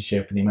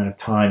relationship and the amount of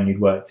time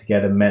you'd work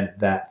together meant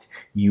that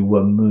you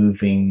were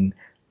moving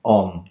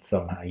on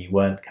somehow. You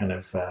weren't kind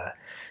of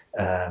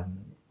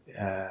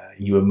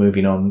you were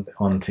moving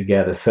on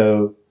together.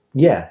 So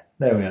yeah,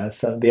 there we are.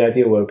 So the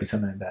ideal world would be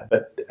something like that.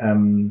 But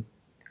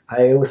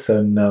I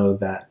also know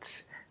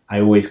that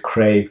I always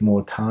crave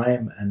more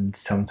time, and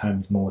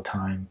sometimes more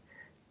time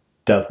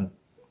doesn't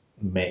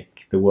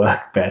make the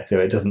work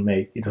better. It doesn't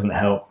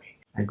help me.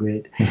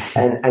 Agreed.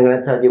 And I'm going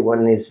to tell you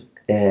one is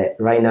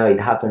right now.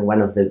 It happened,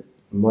 one of the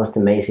most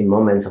amazing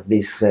moments of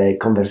this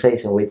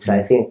conversation, which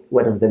I think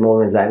one of the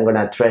moments that I'm going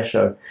to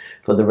treasure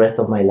for the rest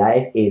of my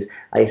life, is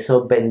I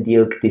saw Ben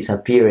Duke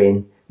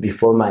disappearing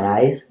before my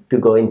eyes to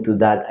go into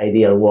that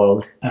ideal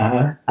world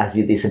as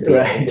you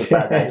disappear into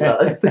Paradise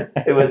Lost.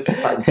 It was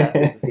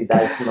fantastic to see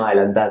that smile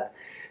and that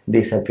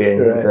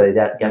disappearing into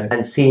that,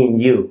 and seeing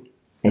you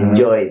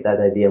enjoy that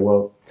ideal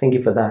world. Thank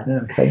you for that.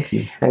 Yeah, thank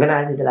you. I'm going to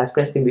ask you the last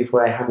question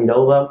before I hand it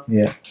over,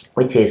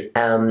 which is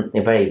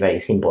very, very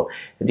simple.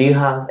 Do you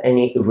have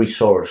any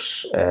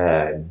resource,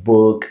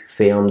 book,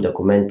 film,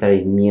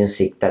 documentary,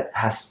 music that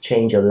has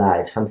changed your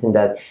life? Something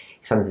that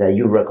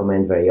you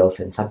recommend very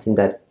often, something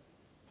that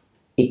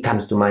it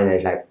comes to mind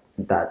as like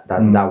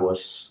that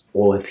was,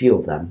 or a few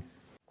of them.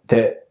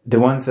 The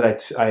ones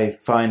that I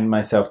find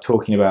myself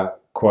talking about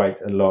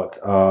quite a lot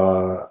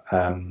are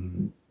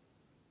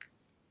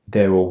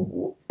there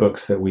were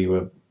books that we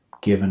were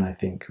given, I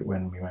think,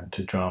 when we went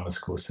to drama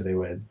school. So they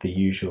were the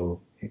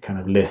usual kind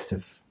of list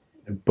of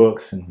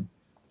books, and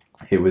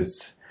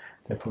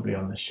they're probably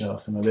on the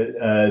shelf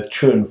somewhere.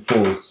 True and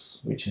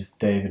False, which is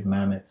David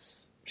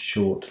Mamet's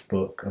short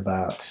book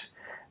about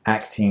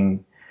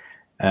acting,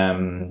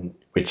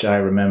 which I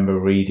remember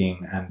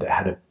reading, and it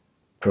had a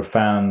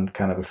profound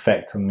kind of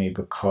effect on me,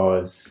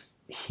 because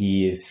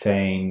he is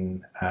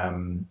saying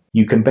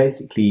you can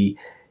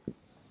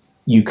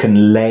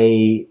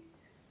lay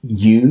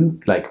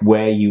like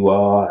where you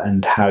are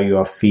and how you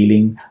are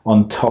feeling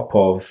on top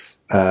of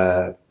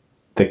the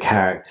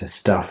character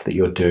stuff that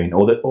you're doing,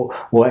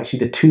 or actually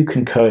the two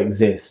can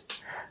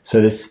coexist.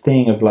 So this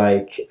thing of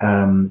like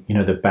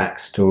the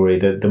backstory,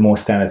 the more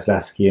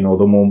Stanislavskian or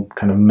the more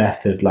kind of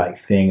method like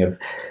thing of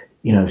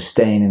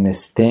staying in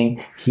this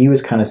thing, he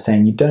was kind of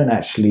saying you don't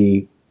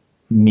actually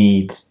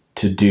need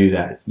to do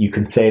that. You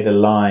can say the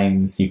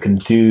lines, you can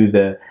do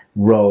the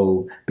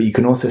role, but you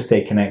can also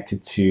stay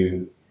connected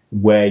to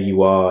where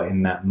you are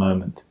in that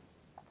moment.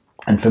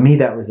 And for me,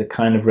 that was a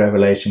kind of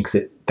revelation,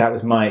 because that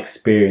was my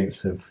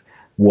experience of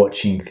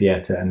watching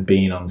theatre and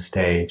being on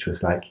stage.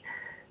 Was like,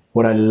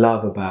 what I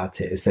love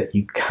about it is that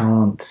you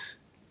can't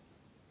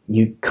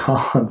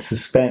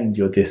suspend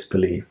your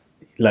disbelief.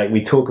 Like,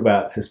 we talk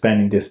about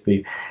suspending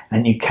disbelief,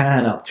 and you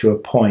can up to a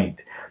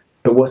point.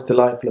 But what's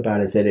delightful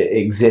about it is that it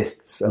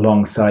exists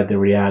alongside the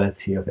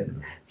reality of it.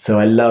 So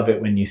I love it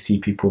when you see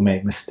people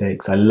make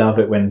mistakes. I love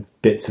it when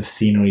bits of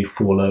scenery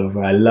fall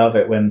over. I love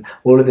it when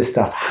all of this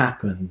stuff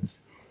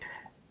happens.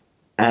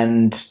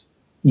 And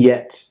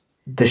yet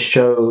the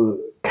show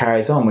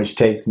carries on, which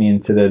takes me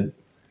into the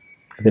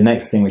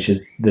next thing, which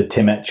is the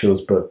Tim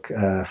Etchell's book,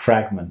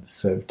 Fragments.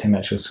 So Tim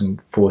Etchell's from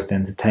Forced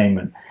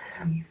Entertainment.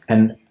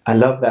 And I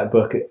love that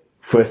book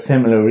for a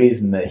similar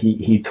reason, that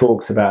he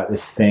talks about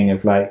this thing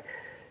of like,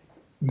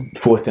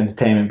 Forced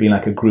Entertainment being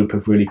like a group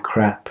of really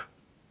crap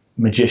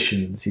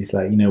magicians. He's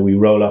like, we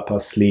roll up our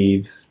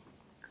sleeves,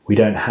 we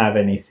don't have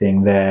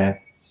anything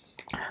there,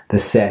 the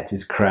set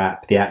is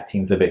crap, the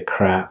acting's a bit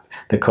crap,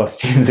 the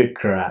costumes are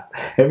crap,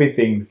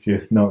 everything's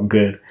just not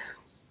good.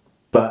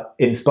 But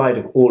in spite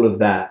of all of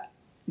that,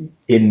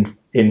 in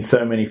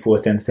so many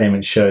Forced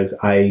Entertainment shows,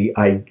 I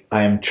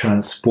am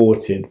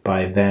transported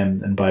by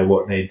them and by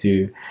what they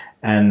do,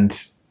 and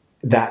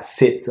that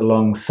sits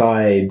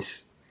alongside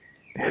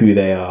who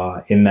they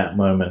are in that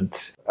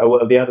moment.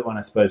 Well, the other one, I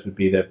suppose, would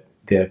be the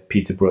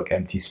Peter Brook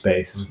Empty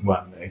Space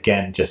one,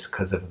 again, just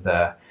because of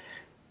the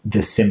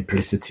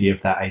simplicity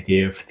of that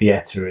idea of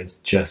theatre is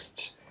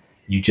just,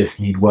 you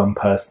just need one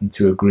person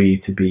to agree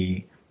to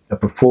be a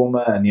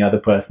performer and the other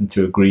person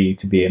to agree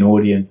to be an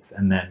audience,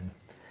 and then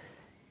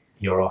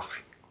you're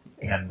off.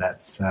 And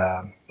that's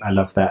I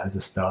love that as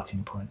a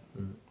starting point.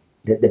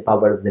 The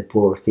power of the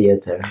poor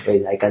theatre.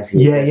 I can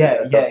see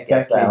exactly.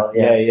 as well.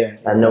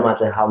 And no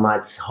matter how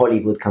much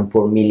Hollywood can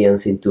pour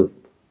millions into,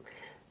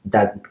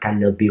 that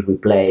cannot be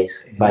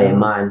replaced by a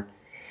man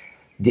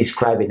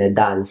describing a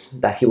dance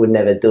that he would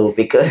never do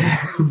because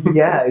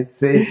Yeah,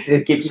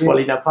 it keeps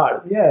falling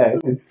apart. Yeah,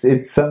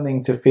 it's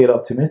something to feel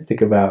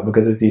optimistic about,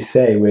 because as you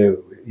say, we're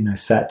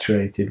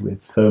saturated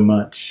with so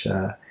much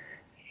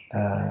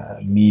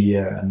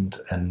media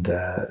and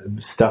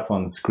stuff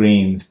on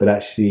screens, but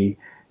actually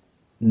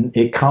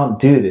it can't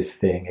do this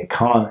thing. It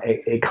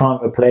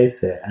can't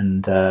replace it,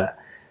 and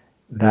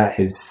that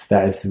is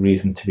the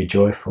reason to be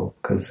joyful,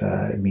 because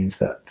it means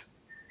that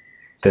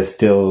there's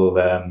still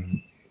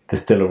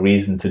a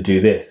reason to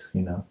do this,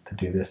 to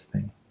do this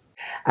thing.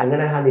 I'm going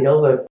to hand it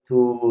over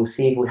to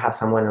see if we have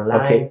someone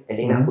online. Okay.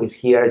 Elena, who is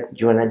here, do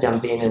you want to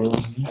jump in and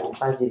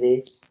pass you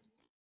this?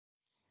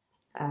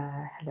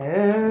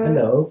 Hello.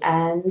 Hello.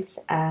 And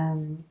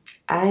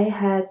I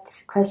had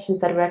questions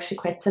that were actually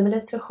quite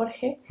similar to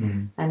Jorge,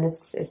 and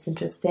it's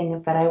interesting.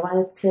 But I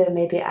wanted to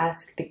maybe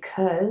ask,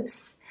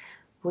 because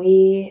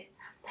I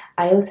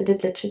also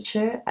did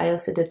literature, I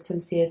also did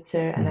some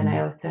theatre, and then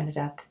I also ended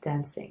up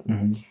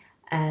dancing.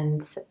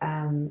 And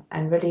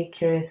I'm really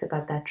curious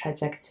about that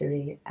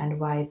trajectory and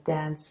why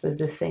dance was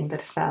the thing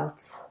that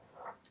felt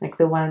like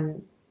the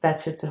one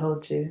better to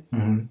hold you.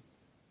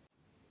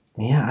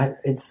 Yeah,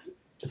 it's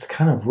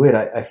kind of weird.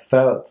 I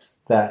felt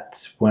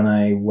that when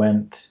I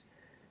went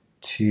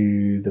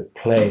to the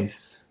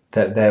place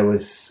that there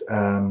was,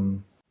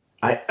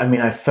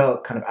 I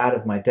felt kind of out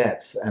of my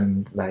depth,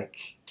 and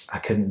like I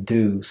couldn't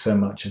do so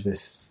much of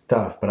this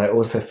stuff, but I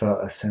also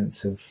felt a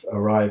sense of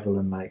arrival,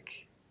 and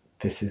like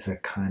this is a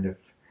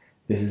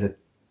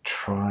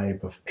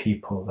tribe of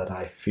people that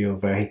I feel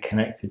very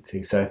connected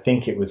to. So I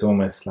think it was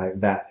almost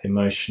like that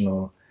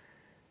emotional,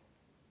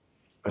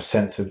 a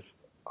sense of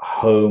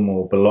home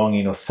or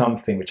belonging or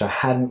something, which I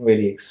hadn't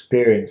really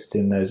experienced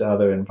in those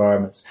other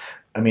environments.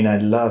 I mean, I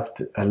loved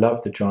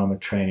the drama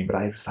training, but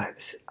I was like,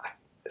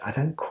 I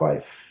don't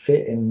quite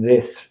fit in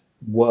this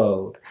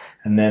world.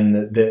 And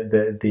then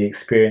the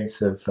experience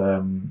of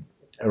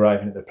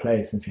arriving at the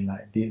place and feeling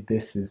like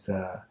this is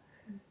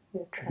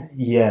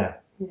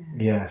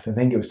yes, I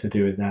think it was to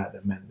do with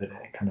that meant that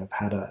it kind of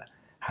had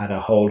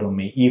a hold on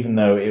me, even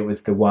though it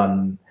was the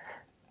one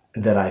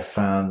that I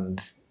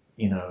found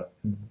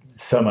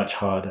so much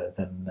harder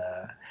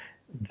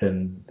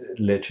than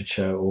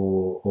literature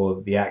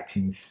or the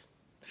acting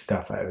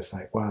stuff. I was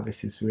like, wow,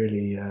 this is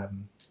really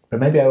but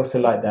maybe I also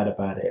liked that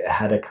about it.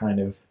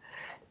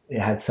 It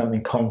had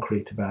something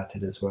concrete about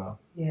it as well.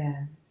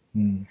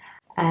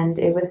 And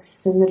it was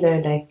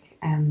similar, like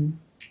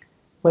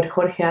what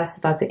Jorge asked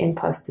about the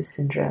imposter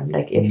syndrome,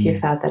 like if you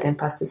felt that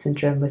imposter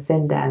syndrome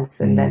within dance,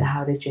 and then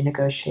how did you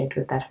negotiate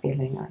with that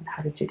feeling, and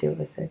how did you deal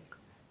with it?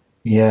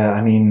 Yeah,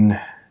 I mean,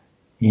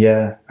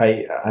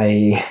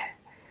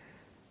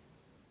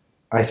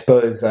 I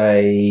suppose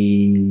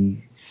I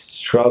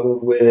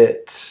struggled with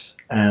it,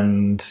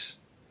 and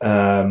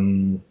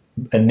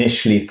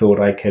initially thought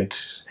I could,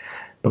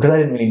 because I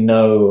didn't really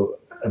know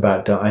I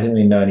didn't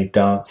really know any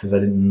dancers. I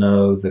didn't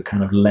know the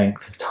kind of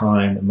length of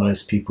time that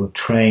most people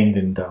trained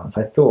in dance.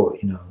 I thought,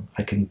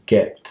 I can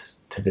get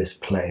to this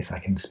place. I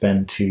can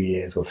spend 2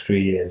 years or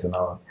 3 years and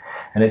on.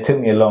 And it took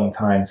me a long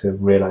time to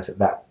realize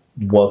that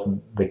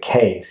wasn't the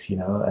case,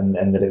 and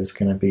that it was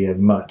going to be a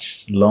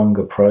much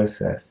longer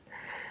process.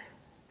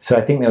 So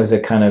I think there was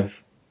a kind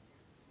of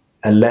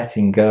a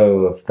letting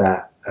go of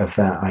that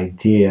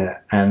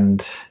idea,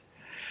 and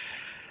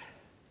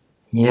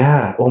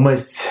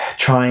almost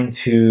trying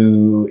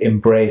to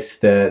embrace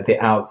the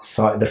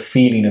outside, the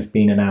feeling of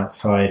being an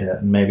outsider.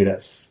 And maybe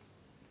that's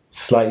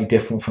slightly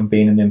different from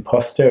being an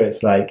imposter.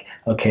 It's like,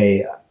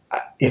 okay,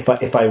 if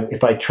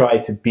I try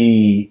to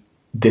be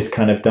this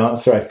kind of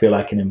dancer, I feel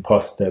like an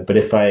imposter. But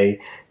if I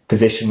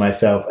position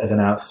myself as an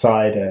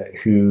outsider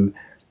who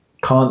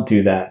can't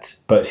do that,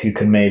 but who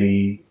can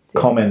maybe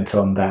comment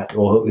on that,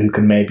 or who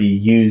can maybe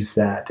use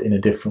that in a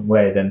different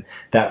way, then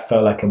that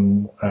felt like a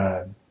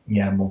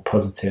more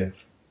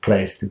positive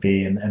place to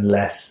be, and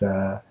less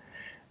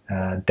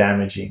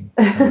damaging.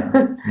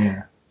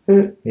 Yeah,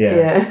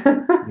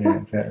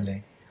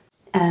 exactly.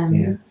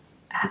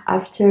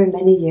 After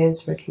many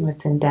years working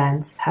within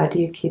dance, how do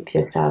you keep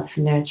yourself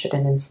nurtured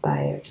and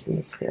inspired in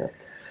this field?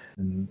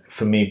 And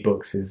for me,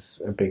 books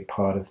is a big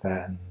part of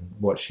that, and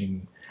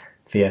watching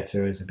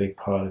theatre is a big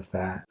part of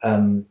that.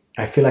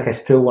 I feel like I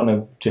still want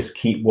to just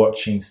keep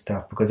watching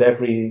stuff, because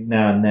every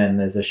now and then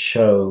there's a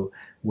show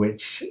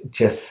which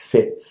just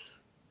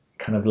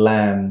kind of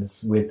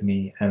lands with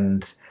me,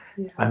 and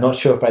I'm not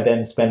sure if I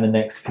then spend the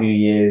next few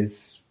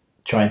years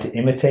trying to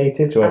imitate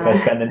it, or if I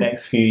spend the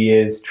next few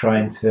years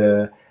trying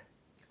to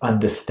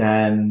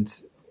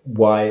understand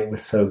why it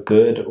was so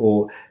good.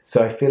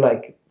 So I feel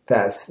like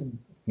that's,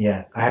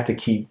 I have to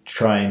keep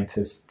trying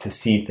to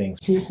see things.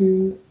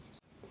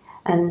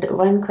 And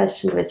one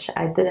question which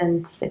I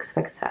didn't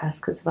expect to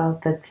ask as well,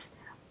 but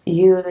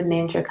you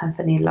named your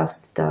company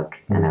Lost Dog,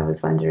 and I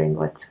was wondering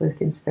what was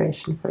the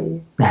inspiration for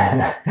you?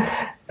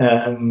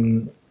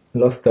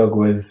 Lost Dog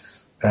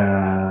was,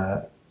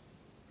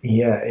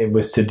 it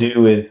was to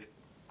do with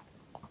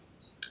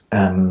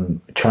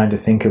trying to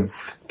think of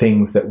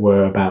things that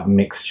were about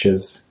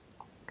mixtures,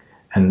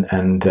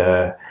 and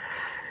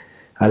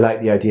I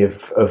like the idea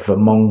of a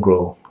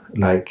mongrel,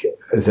 like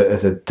as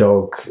a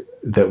dog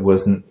that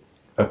wasn't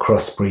a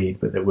crossbreed,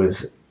 but that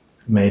was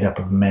made up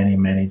of many,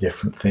 many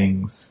different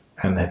things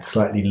and had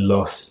slightly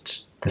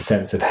lost the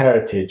sense of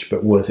heritage,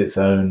 but was its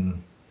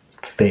own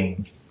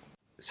thing.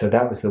 So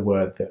that was the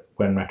word that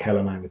when Raquel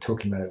and I were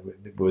talking about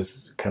it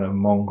was kind of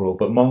mongrel.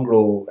 But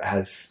mongrel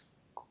has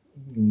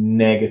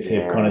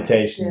negative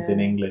connotations in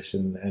English,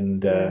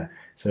 and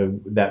so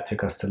that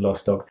took us to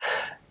lost dog.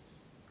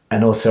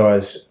 And also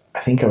I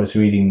think I was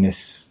reading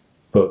this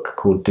book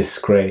called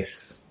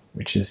Disgrace,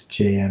 which is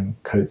J.M.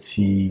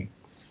 Coetzee.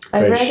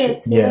 I've read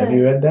it. Yeah, have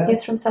you read that?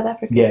 He's from South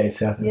Africa. Yeah, he's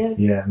South Africa.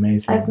 Yeah,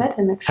 amazing. I've met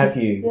him actually. Have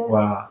you? Yeah.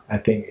 Wow. I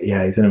think,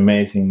 he's an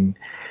amazing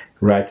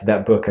writer.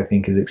 That book, I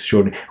think, is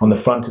extraordinary. On the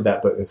front of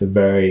that book, there's a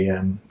very,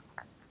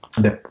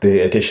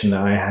 the edition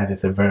that I had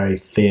is a very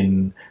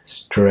thin,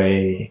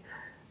 stray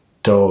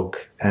dog.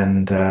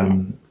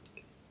 And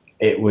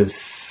it was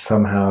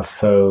somehow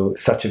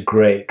such a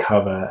great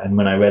cover. And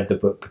when I read the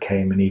book,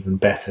 became an even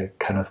better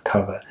kind of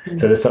cover.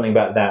 So there's something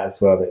about that as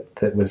well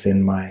that was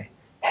in my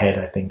head,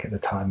 I think, at the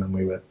time when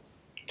we were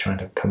trying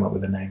to come up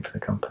with a name for the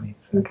company.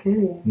 So.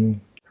 Okay.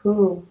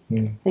 Cool.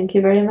 Thank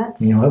you very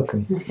much. You're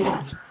welcome.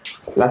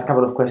 Last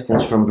couple of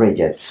questions from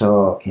Bridget.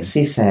 So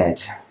she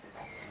said,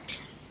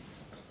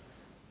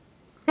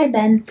 Hi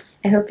Ben,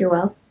 I hope you're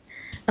well.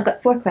 I've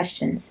got 4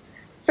 questions.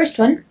 First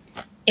one,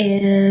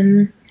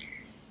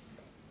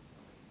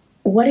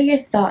 what are your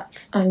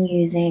thoughts on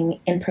using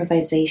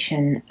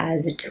improvisation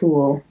as a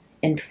tool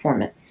in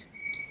performance?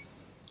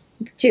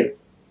 2,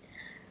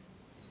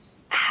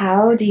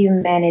 how do you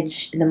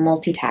manage the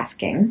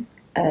multitasking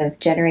of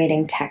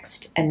generating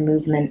text and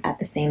movement at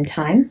the same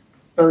time,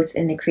 both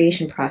in the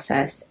creation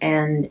process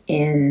and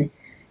in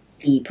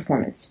the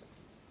performance?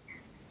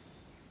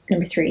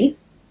 Number 3,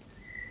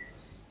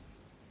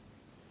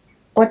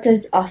 what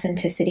does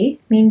authenticity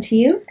mean to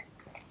you?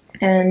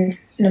 And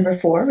number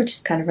 4, which is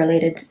kind of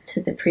related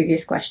to the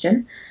previous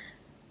question,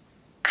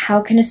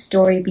 how can a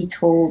story be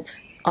told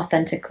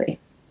authentically?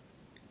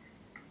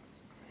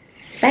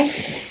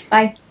 Thanks.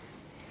 Bye.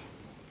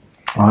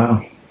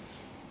 Wow.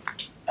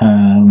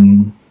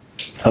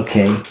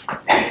 Okay.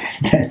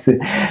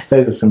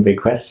 Those are some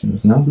big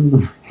questions, no?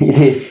 it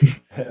is.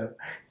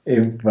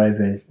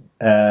 Improvisation.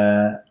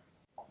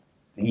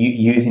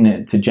 Using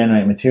it to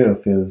generate material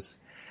feels,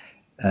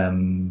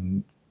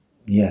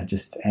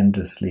 just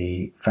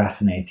endlessly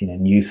fascinating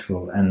and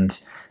useful. And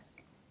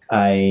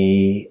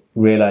I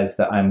realized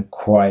that I'm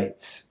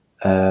quite...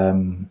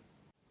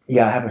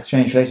 I have a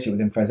strange relationship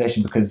with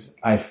improvisation because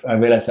I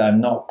realize that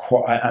I'm not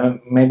quite.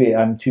 Maybe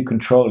I'm too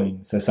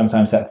controlling. So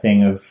sometimes that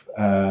thing of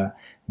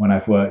when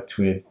I've worked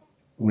with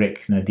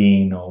Rick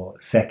Nadine or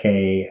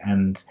Seke,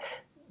 and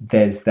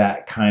there's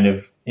that kind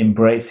of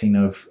embracing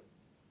of,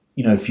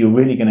 if you're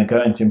really going to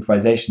go into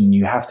improvisation,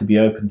 you have to be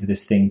open to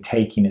this thing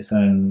taking its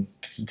own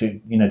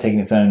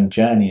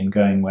journey and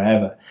going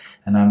wherever.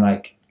 And I'm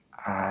like,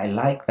 I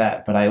like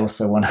that, but I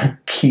also want to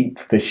keep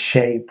the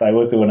shape. I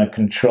also want to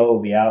control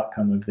the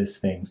outcome of this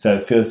thing. So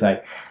it feels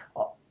like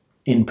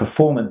in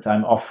performance,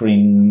 I'm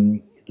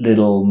offering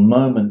little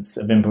moments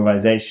of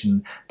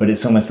improvisation, but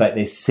it's almost like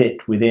they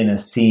sit within a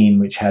scene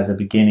which has a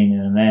beginning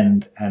and an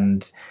end.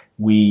 And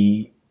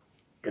we,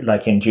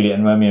 like in Juliet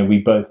and Romeo, we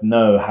both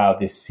know how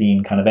this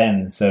scene kind of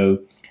ends. So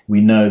we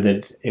know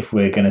that if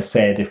we're going to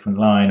say a different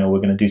line or we're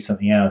going to do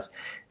something else,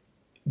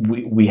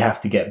 we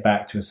have to get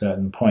back to a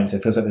certain point. So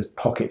it feels like there's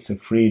pockets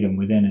of freedom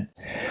within it.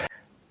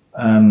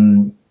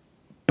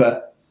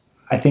 But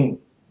I think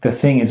the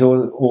thing is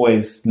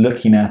always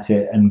looking at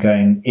it and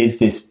going, is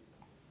this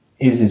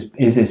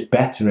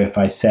better if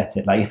I set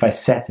it? Like if I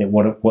set it,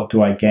 what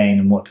do I gain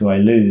and what do I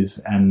lose?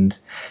 And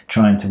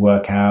trying to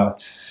work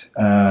out,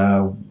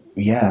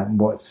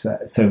 what's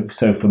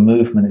so for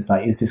movement, it's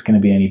like, is this going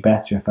to be any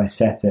better if I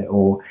set it,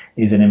 or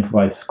is an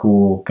improvised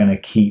score going to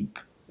keep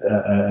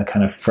a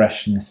kind of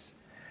freshness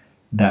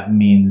that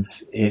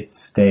means it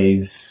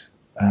stays?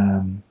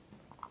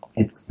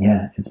 It's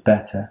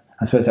better.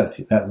 I suppose that's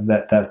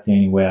the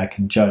only way I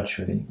can judge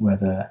really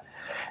whether.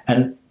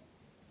 And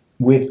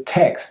with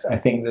text, I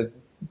think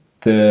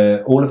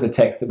that all of the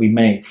text that we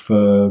make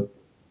for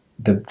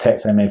the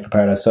text I made for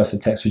Paradise Lost, the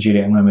text for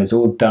Juliet and Romeo, is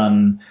all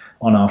done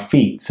on our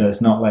feet. So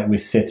it's not like we're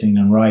sitting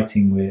and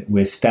writing;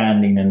 we're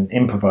standing and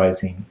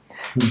improvising.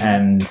 Mm-hmm.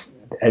 And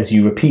as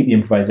you repeat the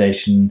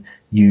improvisation,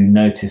 you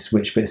notice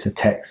which bits of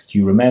text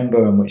you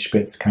remember and which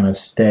bits kind of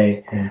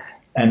stay.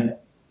 And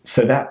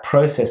so that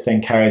process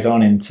then carries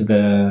on into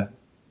the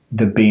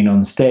being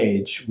on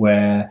stage,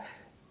 where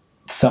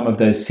some of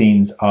those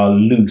scenes are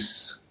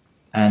loose,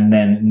 and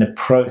then in the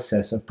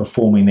process of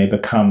performing they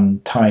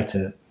become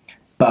tighter,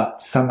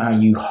 but somehow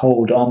you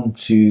hold on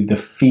to the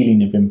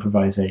feeling of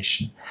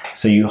improvisation.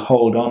 So you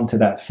hold on to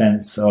that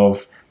sense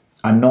of,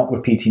 I'm not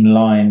repeating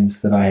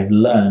lines that I have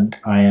learned,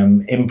 I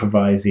am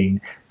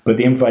improvising, but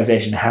the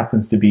improvisation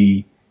happens to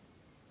be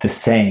the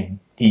same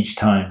each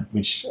time,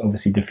 which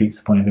obviously defeats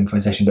the point of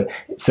improvisation. But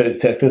so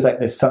it feels like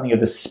there's something of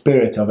the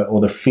spirit of it or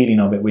the feeling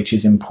of it which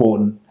is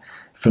important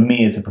for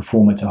me as a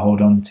performer to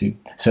hold on to,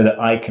 so that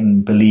I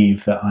can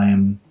believe that I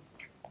am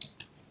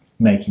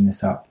making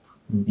this up.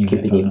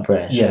 Keeping it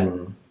fresh. Yeah.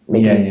 And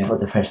making it for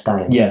the first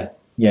time. Yeah,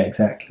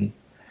 exactly.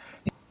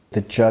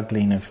 The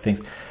juggling of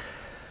things.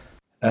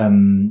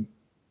 I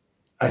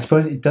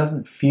suppose it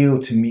doesn't feel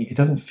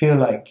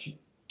like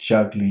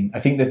juggling. I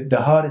think that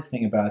the hardest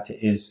thing about it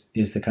is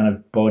the kind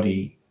of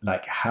body,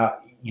 like how,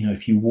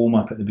 if you warm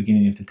up at the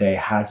beginning of the day,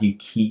 how do you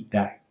keep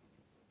that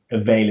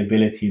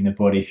availability in the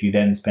body if you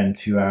then spend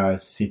 2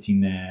 hours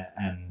sitting there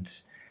and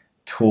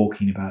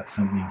talking about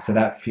something? So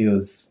that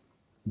feels,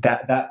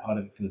 that part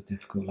of it feels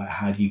difficult. Like,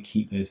 how do you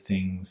keep those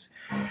things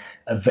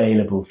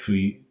available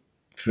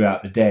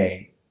throughout the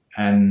day?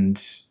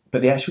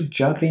 But the actual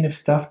juggling of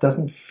stuff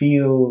doesn't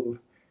feel,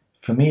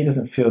 for me, it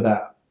doesn't feel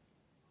that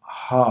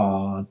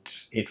hard.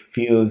 It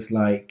feels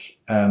like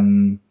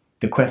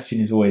the question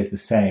is always the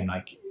same.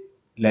 Like,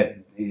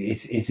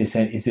 is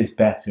this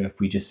better if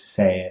we just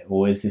say it,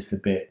 or is this the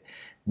bit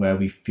where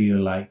we feel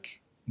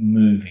like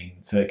moving?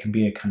 So it can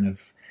be a kind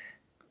of,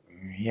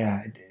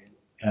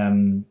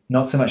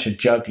 not so much a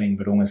juggling,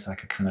 but almost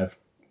like a kind of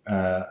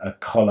a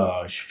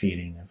collage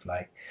feeling of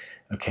like,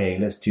 okay,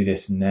 let's do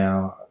this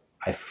now.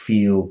 I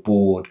feel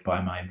bored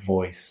by my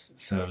voice,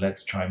 so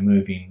let's try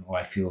moving. Or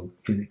I feel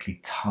physically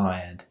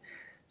tired,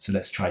 so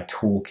let's try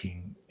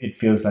talking. It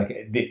feels like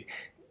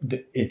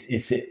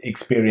it's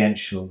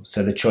experiential.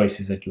 So the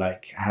choices are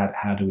like,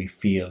 how do we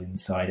feel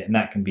inside it? And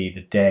that can be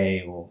the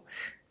day, or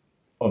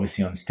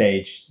obviously on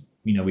stage,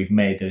 we've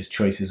made those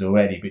choices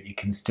already, but it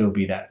can still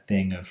be that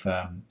thing of,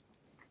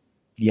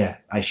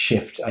 I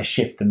shift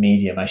the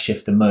medium, I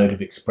shift the mode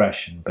of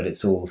expression, but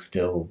it's all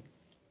still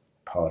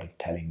part of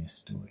telling this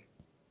story.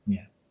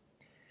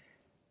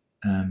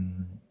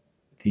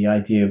 The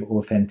idea of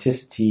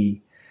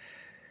authenticity,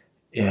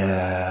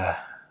 I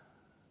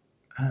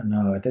don't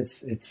know.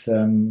 It's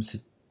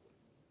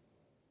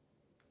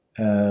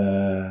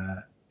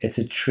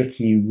a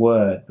tricky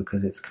word,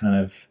 because it's kind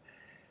of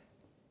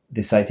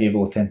this idea of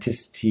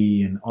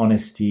authenticity and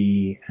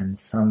honesty and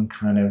some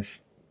kind of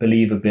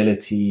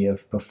believability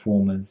of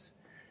performers.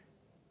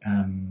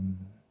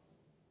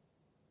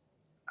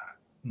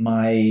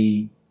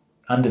 My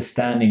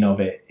understanding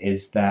of it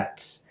is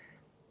that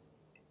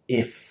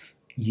if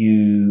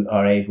you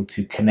are able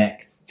to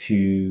connect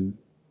to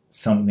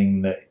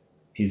something that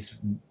is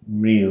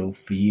real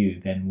for you,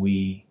 then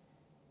we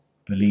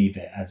believe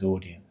it as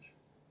audience.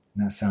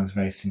 And that sounds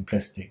very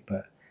simplistic,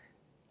 but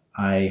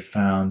I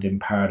found in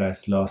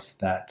Paradise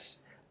Lost that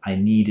I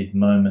needed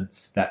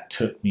moments that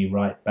took me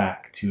right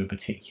back to a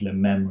particular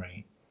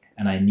memory,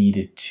 and I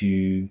needed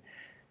to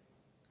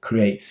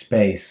create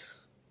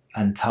space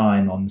and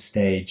time on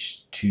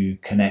stage to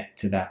connect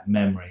to that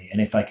memory.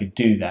 And if I could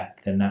do that,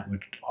 then that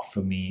would offer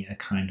me a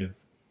kind of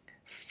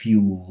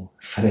fuel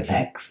for the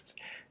next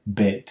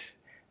bit.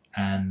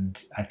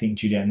 And I think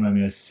Juliet and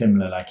Romeo is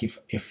similar. Like,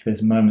 if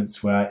there's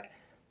moments where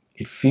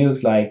it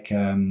feels like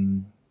a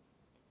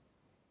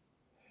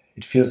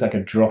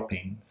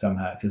dropping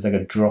somehow. It feels like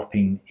a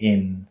dropping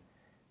in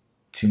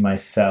to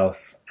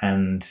myself,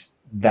 and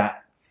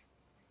that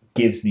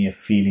gives me a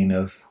feeling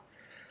of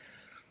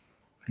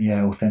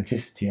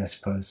authenticity, I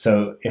suppose.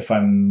 So if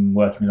I'm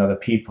working with other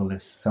people,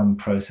 there's some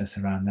process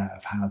around that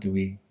of how do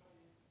we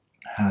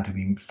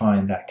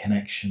find that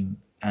connection,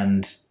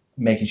 and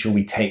making sure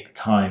we take the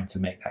time to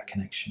make that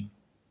connection.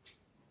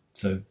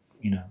 So,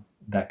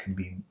 that can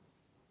be,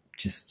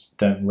 just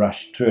don't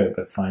rush through it,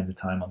 but find the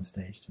time on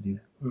stage to do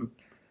that.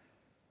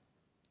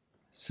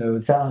 So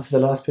does that answer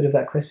the last bit of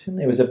that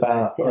question? It was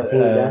about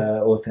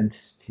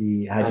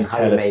authenticity. How do you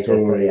tell a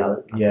story?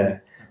 Yeah.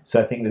 So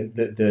I think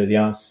that the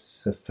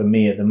answer for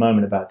me at the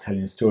moment about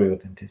telling a story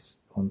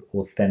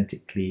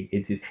authentically,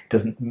 it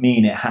doesn't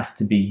mean it has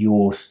to be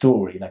your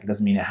story. Like, it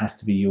doesn't mean it has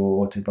to be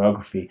your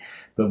autobiography.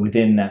 But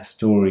within that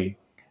story,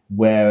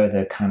 where are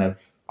the kind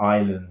of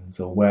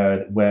islands, or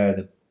where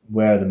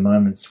are the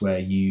moments where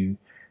you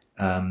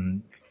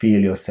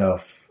feel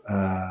yourself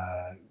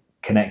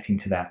connecting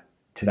to that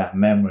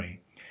memory?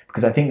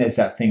 Because I think there's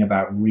that thing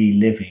about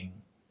reliving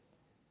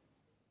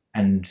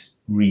and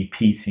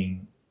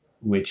repeating,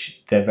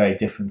 which they're very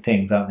different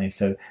things, aren't they?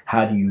 So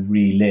how do you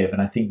relive?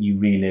 And I think you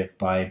relive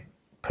by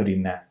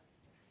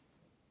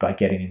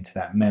getting into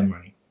that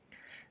memory.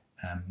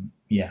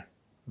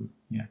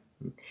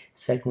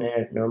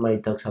 Segner normally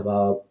talks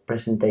about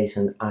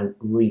presentation and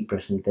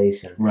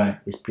representation. Right.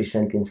 It's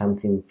presenting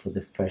something for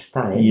the first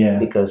time,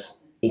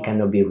 because it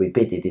cannot be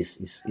repeated.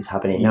 It's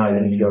happening now,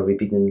 even if you're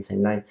repeating the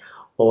same line,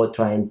 or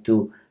trying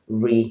to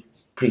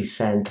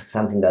represent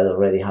something that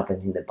already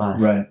happened in the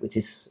past, right. which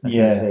is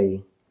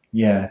very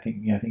I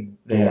think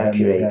very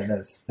accurate.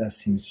 That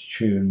seems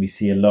true, and we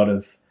see a lot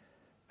of,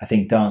 I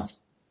think dance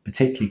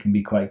particularly can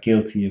be quite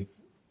guilty of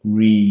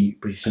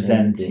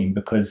representing,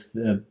 because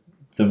the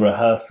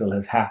rehearsal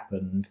has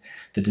happened,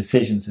 the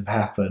decisions have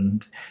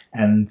happened,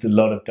 and a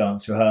lot of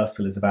dance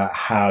rehearsal is about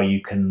how you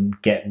can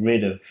get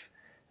rid of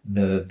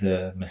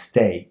the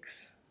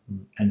mistakes.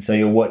 And so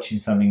you're watching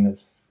something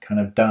that's kind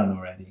of done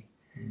already,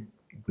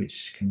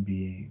 which can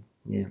be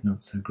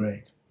not so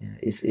great.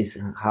 is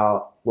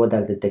what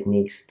are the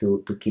techniques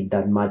to keep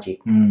that magic,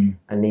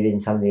 and even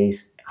something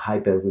is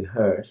hyper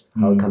rehearsed,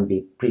 how it can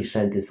be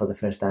presented for the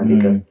first time,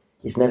 because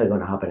it's never going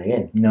to happen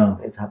again. No,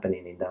 it's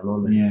happening in that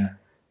moment. Yeah,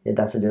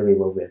 that's a little bit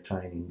what we're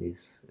trying in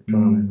this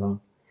program as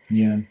well.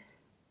 Yeah.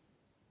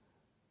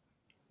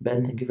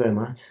 Ben, thank you very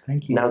much.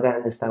 Thank you. Now I can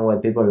understand why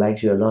people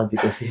like you a lot,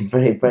 because you're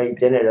very, very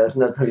generous,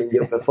 not only in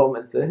your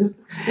performances,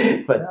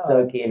 but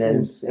talking and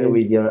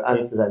with your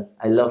answers.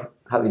 I love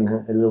having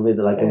a little bit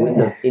like a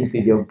window into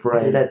your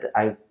brain, that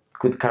I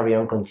could carry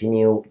on,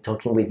 continue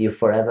talking with you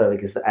forever,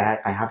 because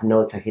I have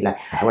notes. I feel like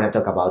I want to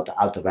talk about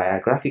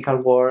autobiographical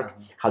work,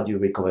 how do you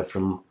recover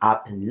from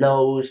up and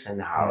lows,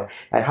 and how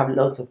I have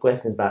lots of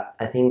questions, but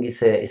I think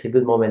it's a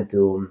good moment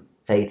to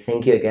say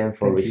thank you again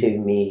for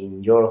receiving me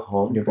in your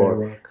home,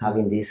 for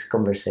having this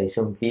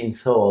conversation, being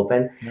so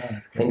open.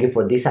 Thank you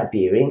for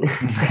disappearing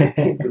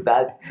into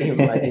that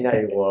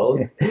imaginary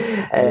world.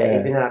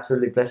 It's been an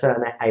absolute pleasure,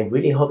 and I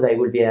really hope that it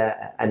will be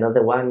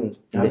another one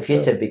in the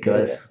future,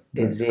 because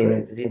it's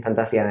been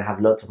fantastic, and I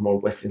have lots of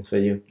more questions for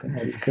you.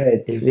 That's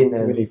great. It's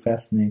been really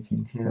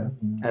fascinating stuff.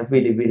 I've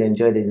really, really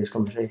enjoyed this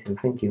conversation.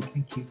 Thank you.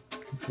 Thank you.